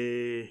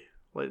the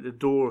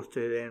door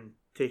to then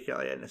take it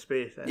like into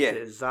space. And it's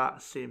the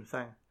exact same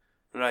thing.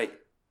 Right.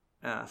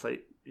 And it's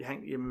like, you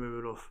think you maybe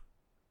would have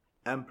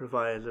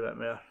improvised a bit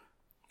more.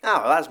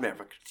 Well, that's more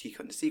of a critique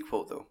on the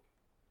sequel, though.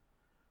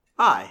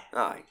 Aye.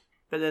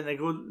 But then they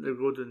go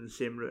down the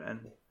same route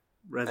in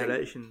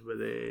Resurrection with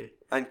the...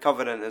 And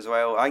Covenant as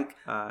well. I think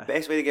the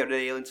best way to get rid of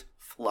the aliens,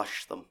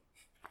 flush them.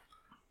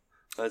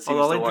 That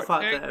seems to work. The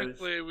fact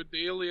technically, would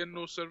the alien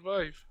not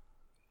survive?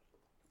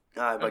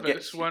 But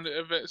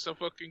if it's a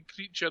fucking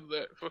creature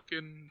that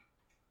fucking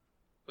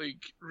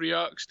like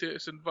reacts to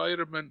its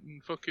environment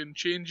and fucking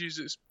changes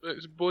its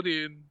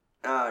body and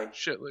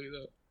shit like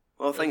that.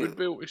 Well, I think it would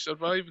be able to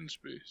survive in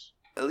space.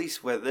 At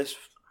least with this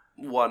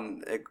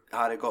one, it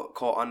got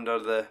caught under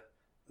the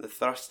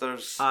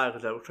thrusters.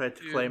 Because it tried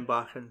to climb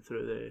back in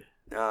through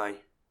the... Aye.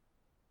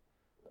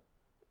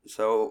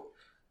 So,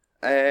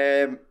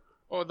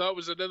 Oh, that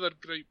was another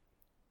gripe.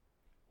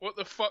 What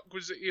the fuck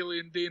was the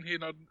alien doing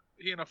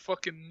in a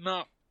fucking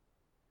nap?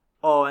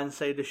 Oh,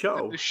 inside the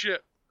shuttle? The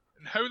ship.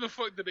 And how the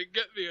fuck did it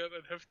get there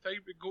and have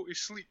time to go to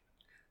sleep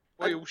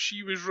while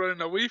she was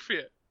running away from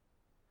it?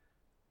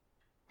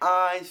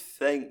 I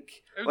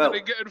think... How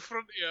did it get in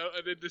front of her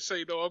and then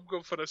decide, I'm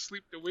going for a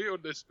sleep to wait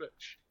on this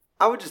bitch?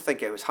 I would just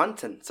think it was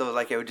hunting, so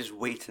like it was just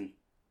waiting.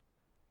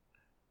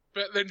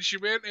 But then she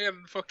went there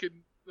and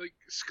fucking like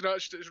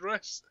scratched its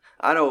wrist.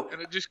 I know.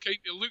 And it just kind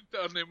of looked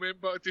at her and then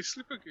went back to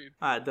sleep again.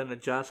 It done a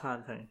jazz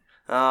hand thing.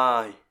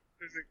 Aye.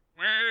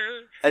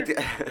 It's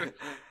like,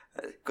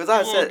 because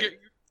I said...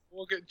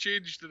 We'll get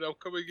changed and I'll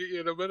come and get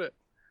you in a minute.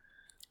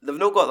 They've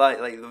not got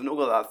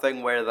that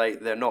thing where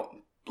like they're not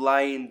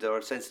blind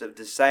or sensitive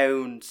to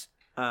sounds.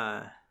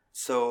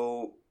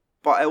 So,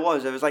 but it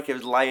was like it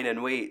was lying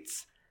in wait,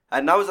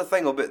 And that was the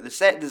thing about the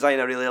set design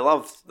I really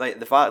loved. Like,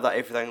 the fact that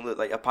everything looked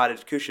like a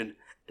padded cushion.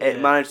 It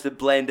managed to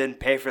blend in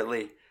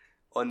perfectly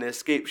on the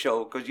escape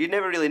shuttle. Because you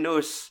never really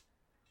notice,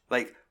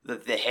 like,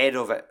 the head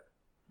of it.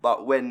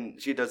 But when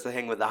she does the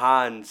thing with the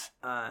hands,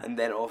 and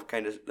then off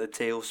kind of the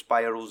tail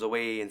spirals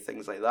away and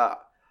things like that,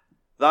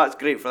 that's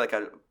great for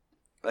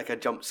like a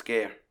jump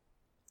scare.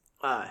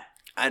 Aye.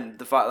 And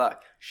the fact that,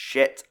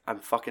 shit, I'm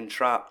fucking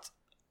trapped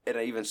in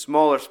an even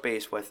smaller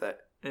space with it.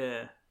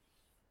 Yeah.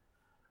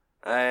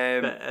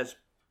 But it's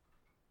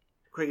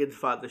quite good the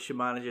fact that she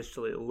manages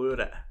to like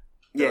lure it.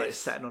 Yes. Like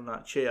sitting on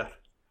that chair.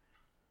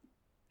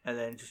 And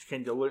then just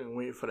kind of looking,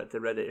 waiting for it to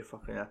ready to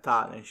fucking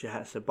attack, and then she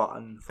hits the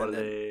button for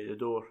the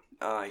door.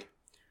 Aye.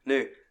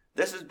 Now,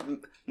 this is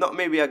not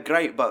maybe a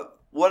gripe, but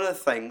one of the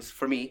things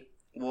for me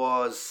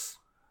was,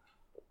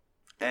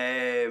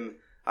 I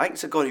think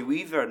Sigourney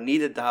Weaver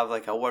needed to have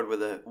like a word with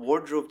the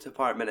wardrobe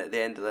department at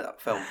the end of that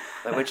film.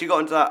 Like when she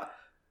got into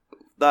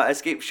that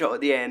escape shot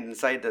at the end and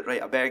decided that,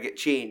 right, I better get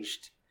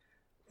changed.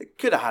 They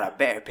could have had a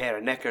better pair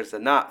of knickers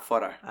than that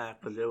for her. Aye,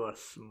 but they were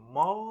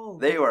small.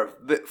 They were,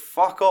 but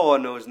fuck all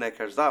on those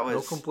knickers. That was...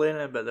 No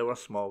complaining, but they were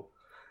small.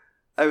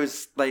 I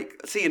was like,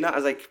 seeing that, I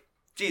was like,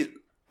 geez,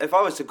 if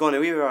I was Sigourney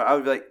Weaver, I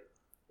would be like,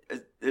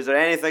 is there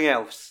anything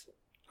else?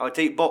 I would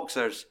take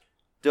boxers.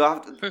 Do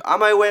I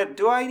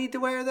need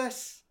to wear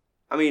this?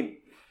 I mean,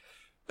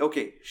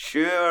 okay,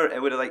 sure,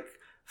 it would have like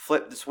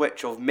flipped the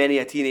switch of many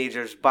a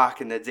teenagers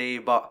back in the day,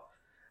 but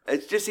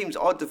it just seems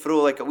odd to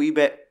throw like a wee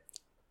bit,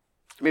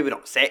 maybe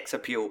not sex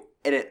appeal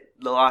in it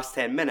the last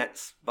 10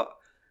 minutes, but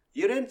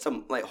you're in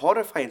some like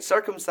horrifying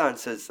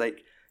circumstances.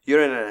 Like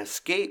you're in an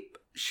escape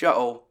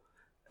shuttle,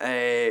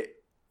 and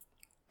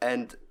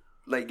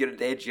like you're at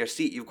the edge of your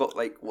seat. You've got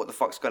like, what the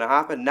fuck's going to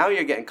happen? Now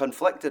you're getting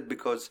conflicted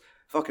because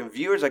fucking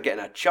viewers are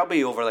getting a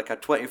chubby over like a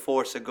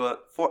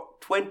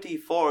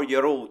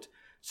 24-year-old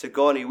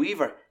Sigourney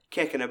Weaver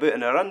kicking about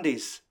in her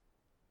undies.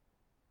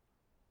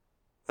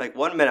 Like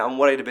 1 minute I'm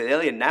worried about the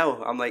alien,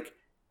 now I'm like,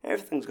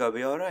 everything's gonna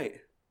be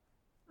alright.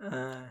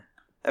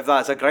 If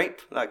that's a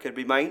gripe, that could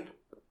be mine.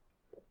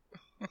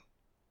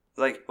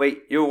 Like,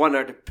 wait, you want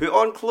her to put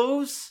on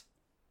clothes?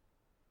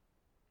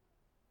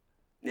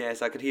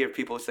 Yes, I could hear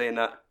people saying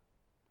that.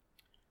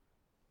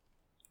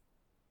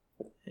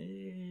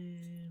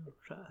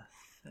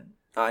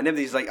 And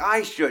everybody's like,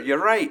 aye, sure, you're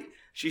right.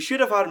 She should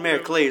have had more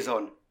clothes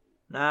on.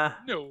 Nah.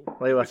 No.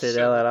 Like I said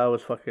earlier, I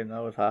was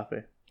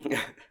happy.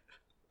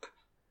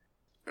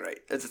 Right,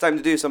 it's time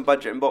to do some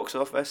budget and box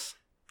office.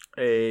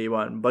 Hey, you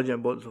want budget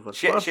and box office?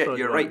 Shit, first,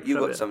 you're right, you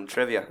got some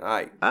trivia.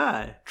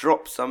 Aye.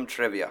 Drop some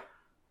trivia.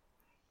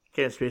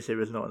 Kevin Spacey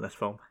was not in this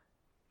film.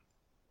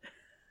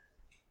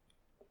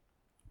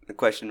 The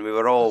question we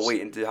were all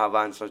waiting to have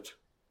answered.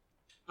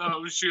 That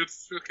was your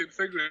fucking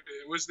figure.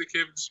 It was the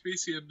Kevin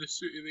Spacey in the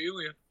suit of the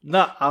alien.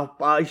 No, I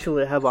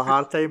actually have a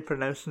hard time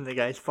pronouncing the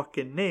guy's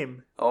fucking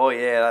name. Oh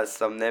yeah, that's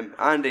some name.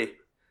 Andy,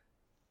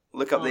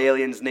 look up the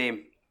alien's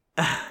name.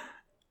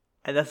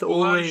 And that's the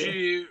only...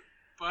 Balaji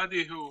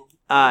Badiho.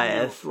 Aye,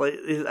 it's like,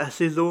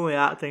 this is the only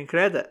acting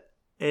credit.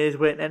 He's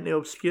went into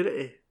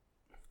obscurity.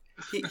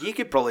 He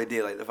could probably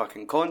do like the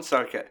fucking con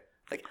circuit.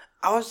 Like,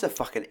 I was the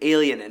fucking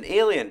alien in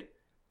Alien.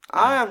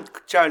 I am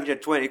charging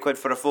 20 quid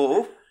for a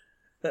photo.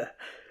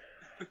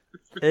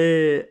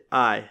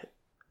 Aye.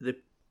 The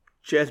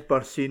chest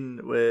burst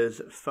scene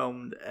was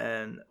filmed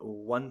in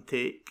one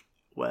take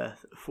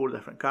with 4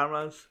 different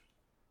cameras.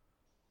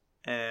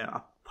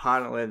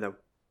 Apparently there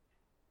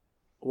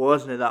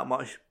wasn't that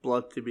much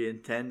blood to be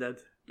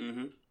intended,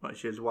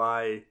 which is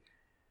why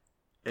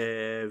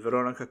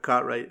Veronica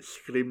Cartwright's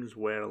screams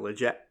were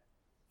legit.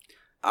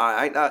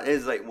 I think that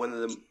is like one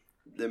of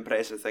the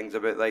impressive things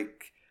about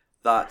like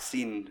that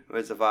scene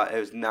was the fact it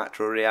was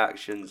natural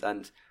reactions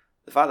and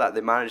the fact that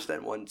they managed it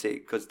in one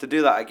take. Because to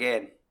do that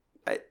again,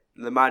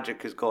 the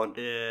magic is gone.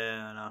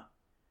 Yeah, I know.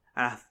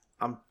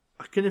 And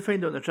I couldn't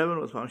find it on the trivia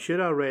notes, but I'm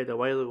sure I read a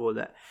while ago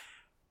that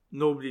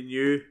nobody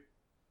knew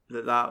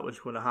that was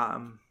going to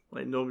happen.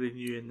 Like nobody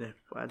knew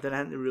I didn't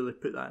have to really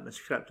put that in the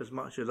script as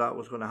much as that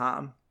was going to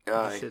happen.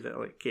 They said that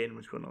like Kane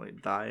was going to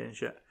like die and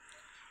shit.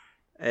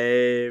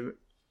 The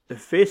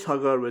face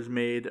hugger was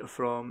made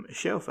from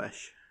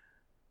shellfish.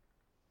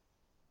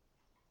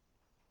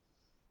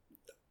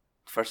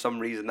 For some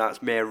reason,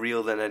 that's more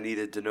real than I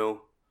needed to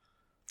know.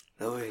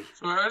 No way.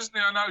 So isn't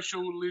it an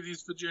actual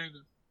lady's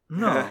vagina?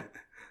 No,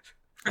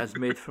 it's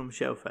made from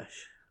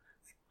shellfish.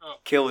 Oh.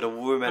 Killed a I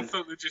woman,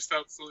 thought they just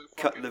absolutely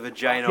cut the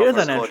vagina Here's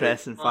off an her body.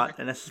 interesting fact,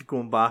 and this is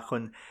going back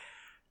on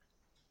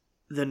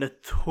the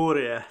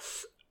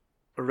notorious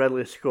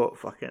Ridley Scott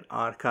fucking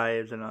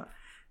archives and that.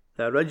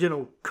 The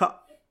original cut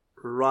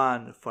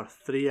ran for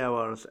 3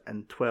 hours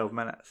and 12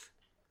 minutes.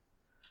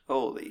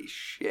 Holy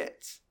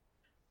shit.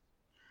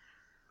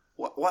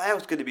 What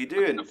else could he be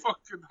doing? What the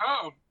fucking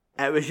happened?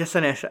 It was just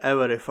an extra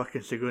hour of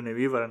fucking Sigourney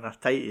Weaver and her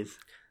tighties.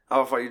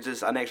 I thought you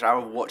just an extra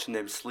hour watching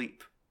them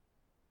sleep.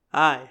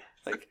 Aye.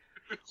 Like,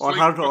 Or like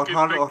her fucking Big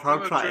trying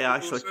Brother to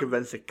actually 24/7.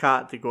 convince the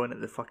cat to go into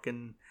the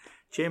fucking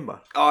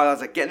chamber. oh, I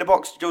was like, get in the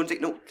box, Jonesy.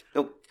 No,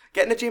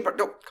 get in the chamber.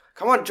 No,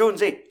 come on,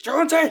 Jonesy.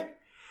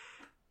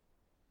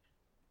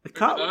 The Maybe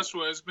cat. that's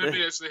what it is.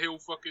 Maybe it's the whole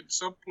fucking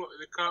subplot of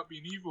the cat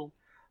being evil.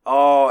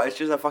 Oh, it's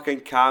just a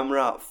fucking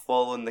camera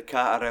following the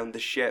cat around the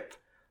ship.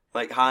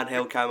 Like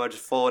handheld camera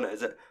just following it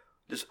as it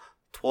just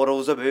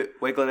twirls about,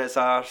 wiggling its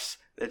arse.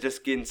 It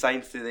just getting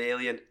signs to the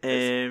alien.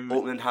 It's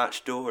opening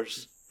hatch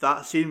doors.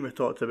 That scene we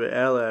talked about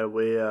earlier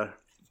where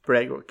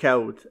Brett got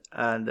killed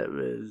and it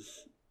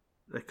was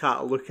the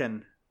cat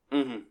looking.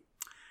 Mm-hmm.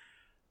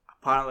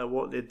 Apparently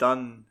what they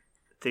done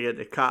to get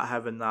the cat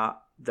having that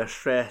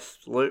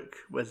distressed look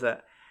was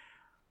that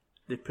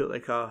they put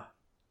like a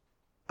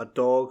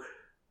dog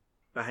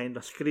behind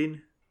a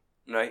screen,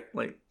 Right.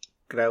 like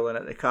growling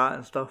at the cat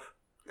and stuff.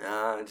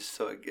 Just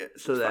so it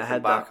gets So that it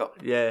had back that, up.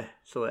 yeah.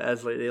 So it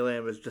is like the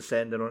alien was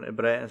descending onto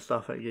Brett and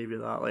stuff. It gave you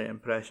that like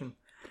impression.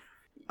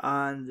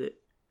 And the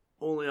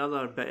only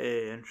other bit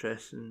of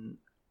interesting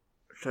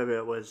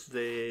trivia was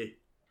the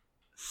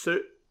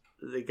suit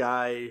the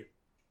guy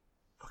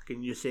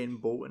fucking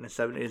Usain Bolt in the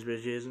 70s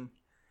was using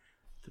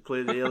to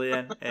play the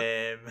alien.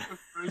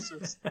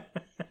 Racist.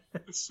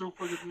 It's so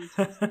fucking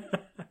racist.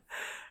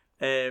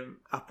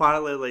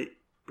 Apparently, like,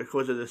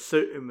 because of the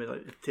suit and with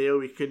like the tail,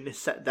 he couldn't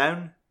sit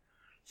down,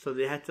 so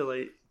they had to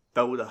like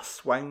build a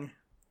swing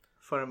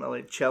for him to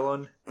like chill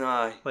on,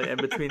 Aye. like in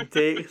between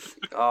takes.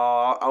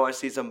 Oh, I want to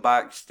see some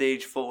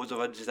backstage photos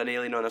of just an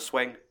alien on a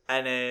swing.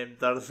 And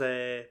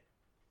there's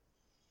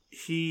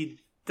he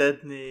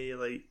didn't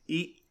like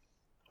eat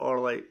or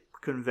like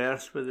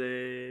converse with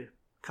the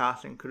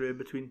cast and crew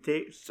between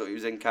takes. So he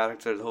was in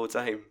character the whole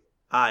time.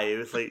 Aye, it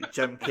was like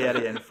Jim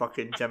Carrey and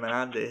fucking Jim and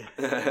Andy.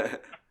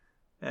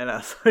 And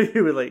that's how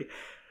you would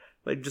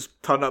like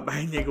just turn up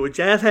behind you and go,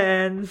 jazz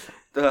hands.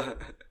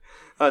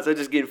 That's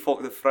just getting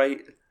fucked the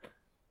fright.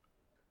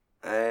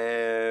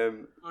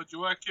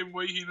 Joaquin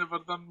White, he never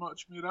done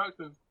much more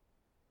acting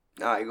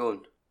You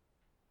going.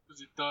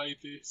 because he died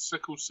of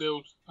sickle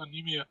cell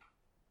anemia.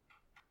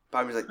 But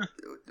I was like,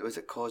 was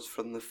it caused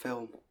from the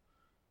film?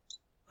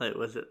 Like,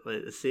 was it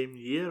like the same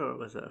year or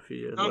was it a few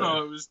years No, later?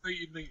 no, it was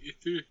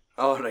 1992.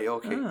 Oh, right,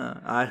 okay.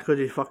 I could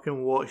have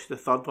fucking watched the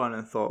third one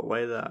and thought,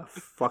 why the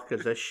fuck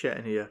is this shit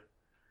in here?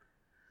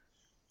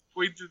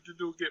 Why did they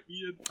not get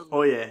me in for that?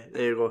 Oh yeah,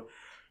 there you go.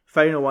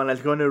 Final one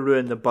is going to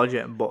ruin the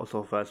budget and box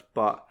office,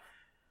 but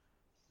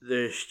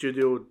the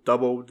studio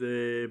doubled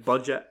the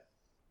budget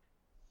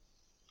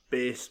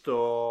based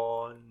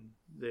on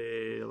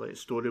the like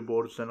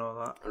storyboards and all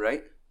that.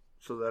 Right.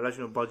 So the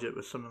original budget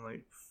was something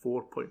like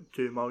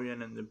 4.2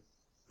 million and they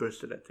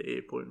boosted it to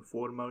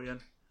 8.4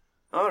 million.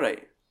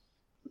 Alright.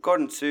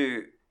 According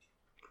to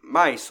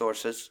my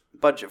sources,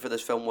 budget for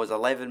this film was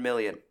 11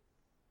 million.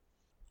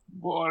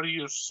 What are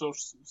your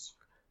sources?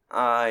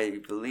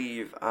 I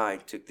believe I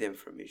took the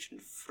information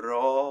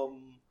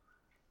from...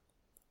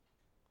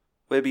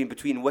 would have been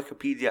between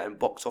Wikipedia and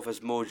Box Office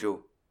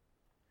Mojo.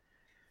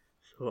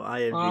 So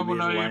I'm IMDb on is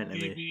lying to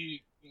me.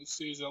 IMDb, it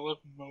says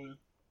 11 million.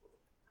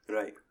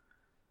 Right.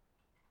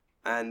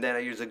 And then I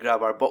usually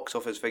grab our box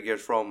office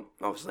figures from,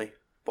 obviously,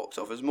 Box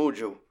Office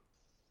Mojo.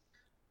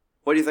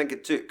 What do you think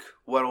it took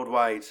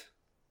worldwide?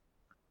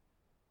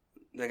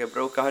 Think it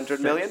broke 100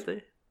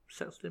 million?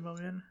 60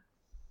 million?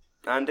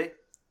 Andy?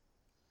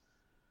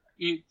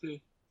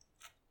 80.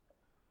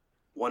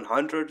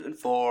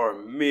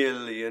 $104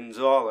 million.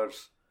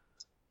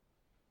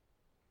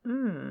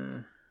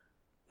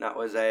 That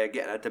was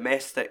getting a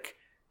domestic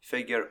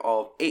figure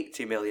of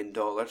 $80 million.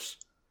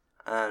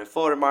 And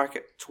foreign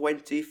market,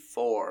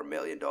 $24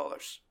 million.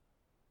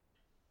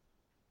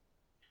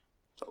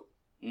 So,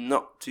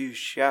 not too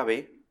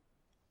shabby.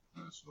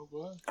 That's not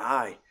bad.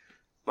 Aye.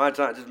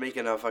 Imagine that, just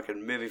making a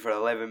fucking movie for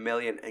 11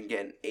 million and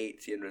getting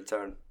 80 in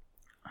return.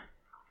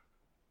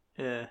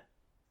 Yeah.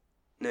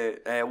 Now,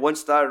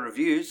 1-star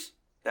reviews.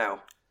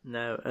 Now,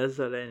 Is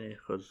there any?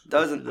 Because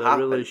doesn't there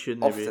happen really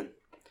shouldn't often. be.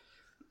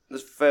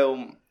 This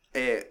film,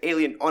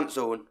 Alien on its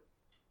own,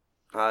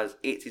 has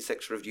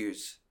 86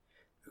 reviews.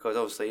 Because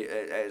obviously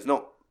it's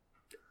not...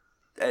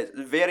 It's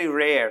very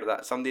rare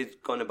that somebody's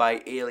going to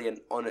buy Alien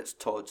on its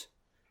Todd.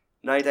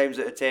 9 times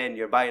out of 10,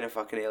 you're buying a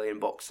fucking Alien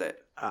box set.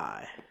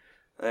 Aye.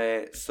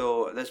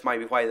 So this might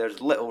be why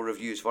there's little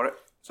reviews for it.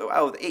 So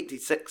out of the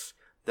 86,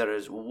 there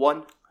is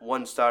one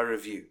 1-star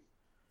review.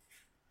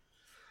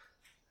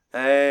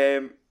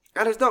 And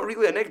it's not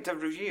really a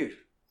negative review.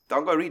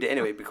 I'm going to read it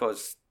anyway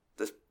because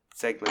this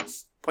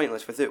segment's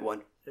pointless without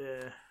one.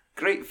 Yeah.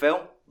 Great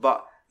film,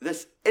 but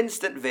this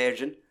instant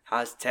version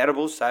has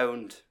terrible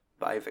sound,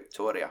 by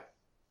Victoria.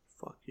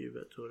 Fuck you,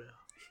 Victoria.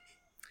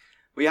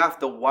 We have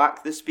to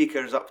whack the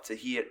speakers up to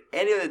hear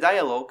any of the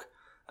dialogue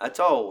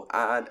at all,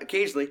 and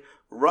occasionally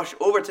rush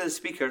over to the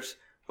speakers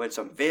when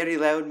some very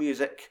loud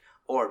music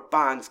or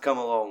bands come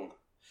along.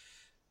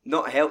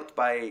 Not helped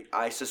by,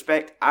 I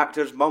suspect,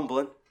 actors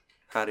mumbling.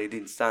 Harry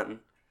Dean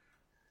Stanton.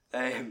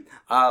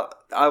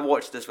 I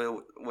watched this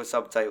with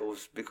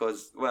subtitles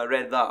because when I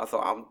read that I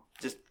thought I'm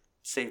just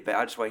safe bet.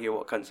 I just want to hear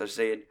what cunts are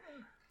saying.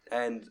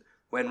 And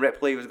when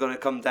Ripley was going to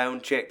come down,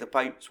 check the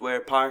pipes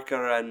where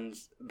Parker and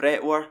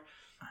Brett were,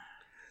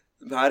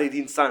 Harry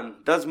Dean Stanton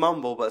does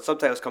mumble, but the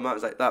subtitles come out.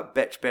 It's like, that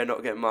bitch better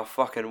not get in my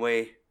fucking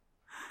way.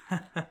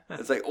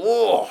 It's like,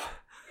 oh!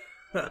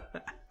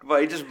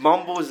 But he just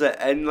mumbles it,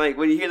 and like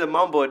when you hear the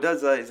mumble, it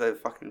does that. He's like,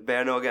 fucking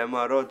better not getting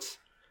my rods.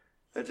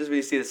 And just when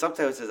you see the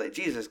subtitles, it's like,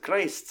 Jesus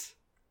Christ.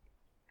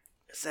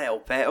 Settle,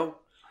 petal.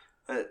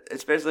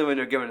 Especially when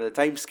they're given the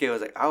time scale,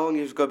 it's like, how long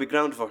you've got to be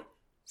grounded for?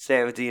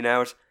 17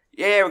 hours.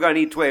 Yeah, we're going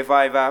to need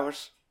 25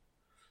 hours.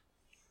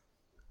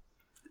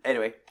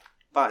 Anyway,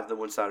 back to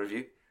the 1-star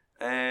review.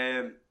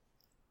 Her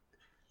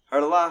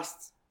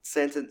last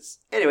sentence,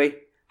 anyway,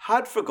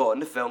 had forgotten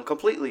the film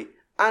completely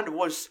and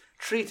was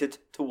treated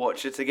to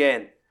watch it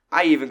again.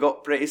 I even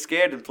got pretty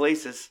scared in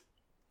places.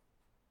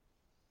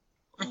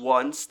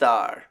 1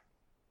 star.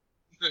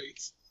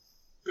 Nice.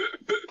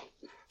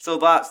 So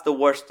that's the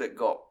worst it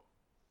got.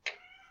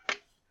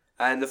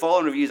 And the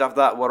following reviews after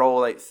that were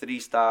all like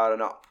 3-star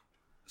and up.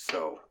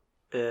 So.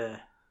 Yeah.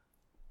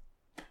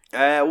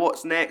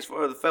 What's next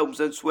for the Films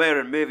and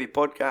Swearing Movie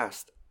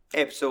Podcast?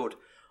 Episode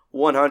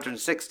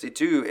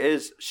 162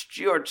 is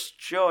Stuart's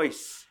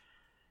Choice.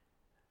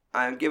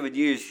 I'm giving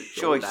you the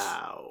choice.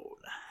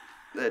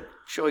 The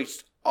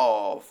choice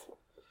of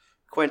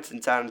Quentin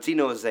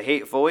Tarantino's The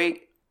Hateful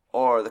Eight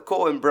or the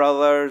Coen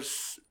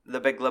Brothers' The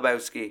Big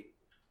Lebowski.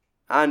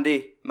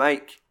 Andy,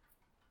 Mike,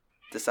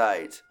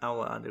 decide. I'll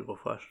let Andy go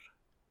first.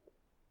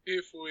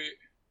 Hateful Eight.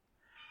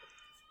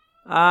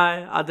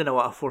 I don't know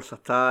what to force a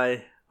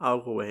tie.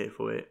 I'll go with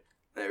Hateful Eight.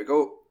 There we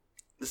go.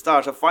 The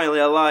stars are finally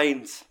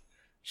aligned.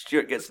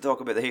 Stuart gets to talk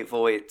about The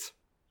Hateful Eight.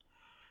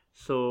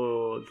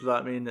 So, does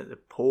that mean that the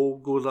poll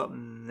goes up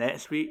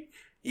next week?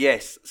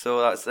 Yes, so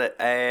that's it.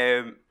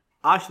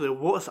 Actually,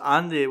 what's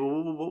Andy?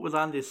 What was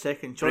Andy's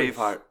second choice?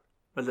 Braveheart.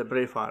 Was it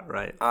Braveheart,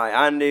 right? Aye,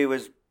 Andy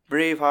was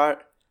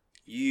Braveheart.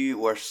 You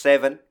were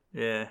 7.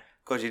 Yeah.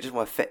 Because you just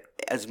want to fit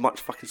as much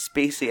fucking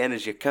spacey in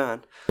as you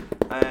can.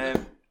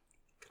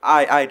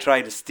 I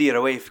tried to steer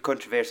away from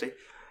controversy.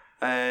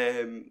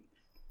 And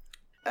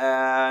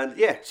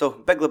yeah, so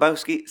Big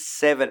Lebowski,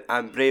 7,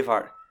 and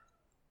Braveheart.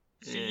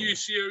 You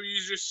see how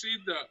you just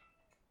said that?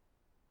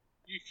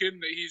 You kidding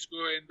that he's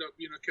going to end up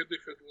being a kiddie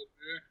fiddler,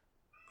 yeah?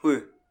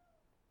 Who?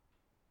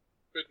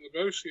 Big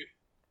Lebowski.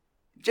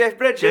 Jeff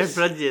Bridges. Jeff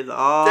Bridges.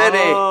 Oh. Did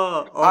he?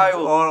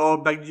 Or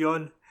Big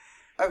John.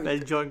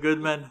 Big John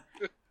Goodman.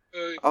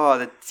 Oh,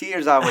 the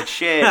tears I would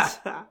shed.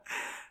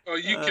 Oh,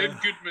 you Ken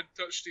Goodman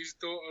touched his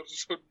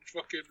daughters on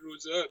fucking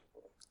Roseanne.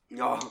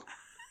 Oh.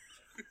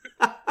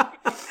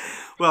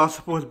 Well, I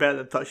suppose better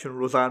than touching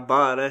Roseanne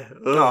Barr, eh?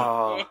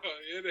 Oh.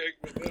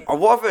 Yeah, Or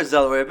what if it was the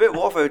other way about?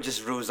 What if it was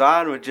just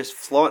Roseanne was just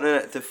flaunting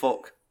it to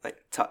folk? Like,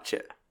 touch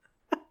it.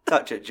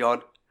 Touch it,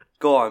 John.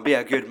 Go on, be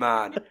a good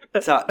man.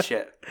 Touch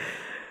it.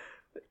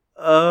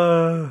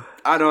 And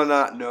on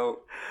that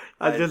note,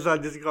 I just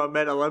got a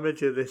mental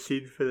image of the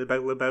scene for the Big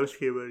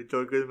Lebowski where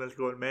John Goodman's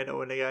going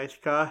mental in the guy's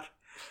car,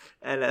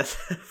 and it's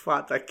in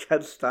fact a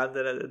kid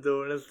standing at the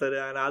door instead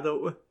of an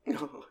adult.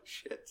 Oh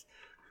shit!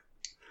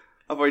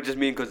 I thought you just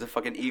mean because the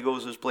fucking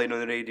Eagles was playing on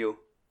the radio.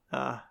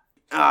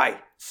 Aye.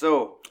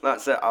 So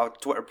that's it. Our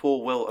Twitter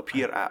poll will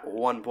appear at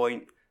one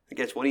point. I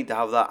guess we'll need to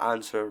have that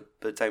answer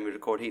by the time we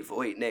record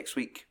Hateful Eight next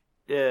week.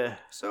 Yeah.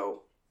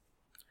 So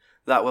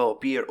that will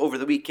appear over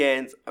the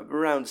weekend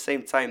around the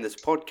same time this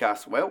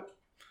podcast will.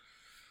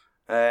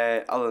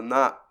 Other than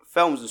that,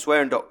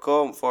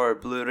 filmsandswearing.com for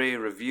Blu-ray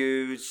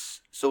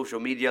reviews, social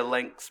media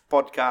links,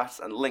 podcasts,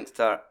 and links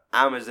to our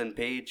Amazon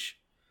page.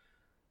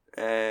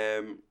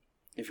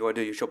 If you want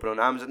to do your shopping on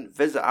Amazon,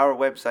 visit our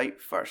website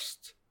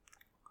first.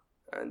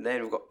 And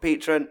then we've got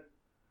Patreon,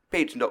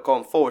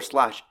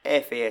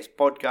 patreon.com/FAS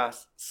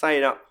podcast.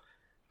 Sign up,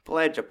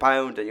 pledge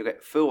 £1, and you'll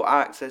get full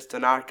access to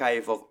an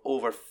archive of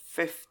over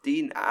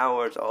 15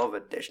 hours of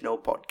additional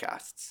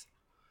podcasts.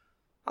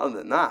 Other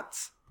than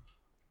that,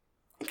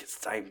 I think it's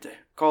time to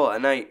call it a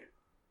night.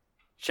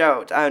 Shout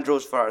out to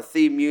Andros for our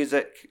theme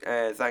music.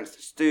 Thanks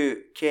to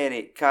Stu,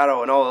 Kenny,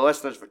 Carol, and all the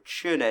listeners for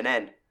tuning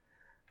in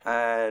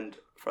and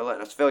for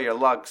letting us fill your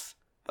lugs.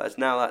 But it's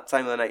now that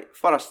time of the night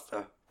for us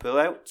to pull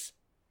out.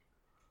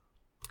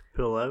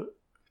 Pull out.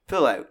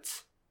 Pull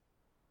out.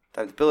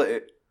 Time to pull it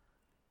out.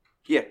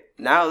 Here,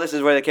 now this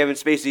is where the Kevin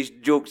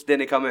Spacey jokes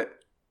didn't come out.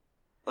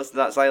 Listen to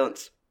that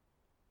silence.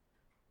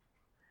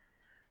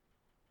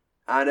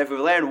 And if we've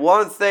learned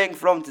one thing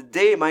from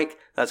today, Mike,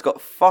 that's got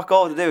fuck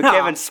all to do with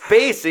Kevin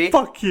Spacey.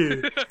 Fuck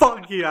you.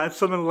 Fuck you. I had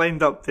something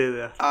lined up to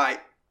there. Aye.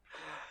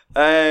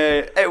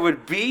 It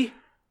would be...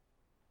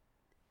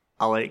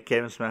 I like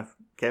Kevin Smith.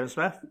 Kevin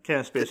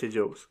Spacey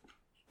jokes.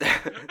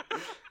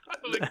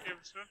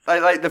 I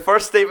like the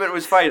first statement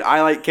was fine.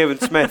 I like Kevin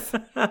Smith.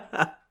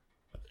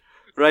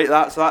 Right,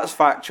 that's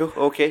factual.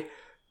 Okay.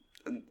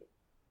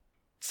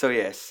 So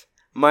yes,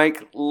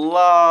 Mike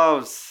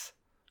loves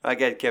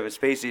again Kevin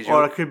Spacey.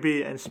 Or it could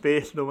be in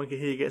space. No one can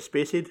hear you get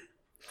spaced.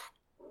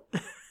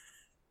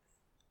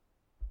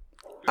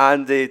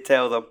 And they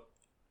tell them.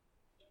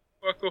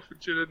 Fuck off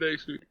and tune in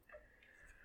next week.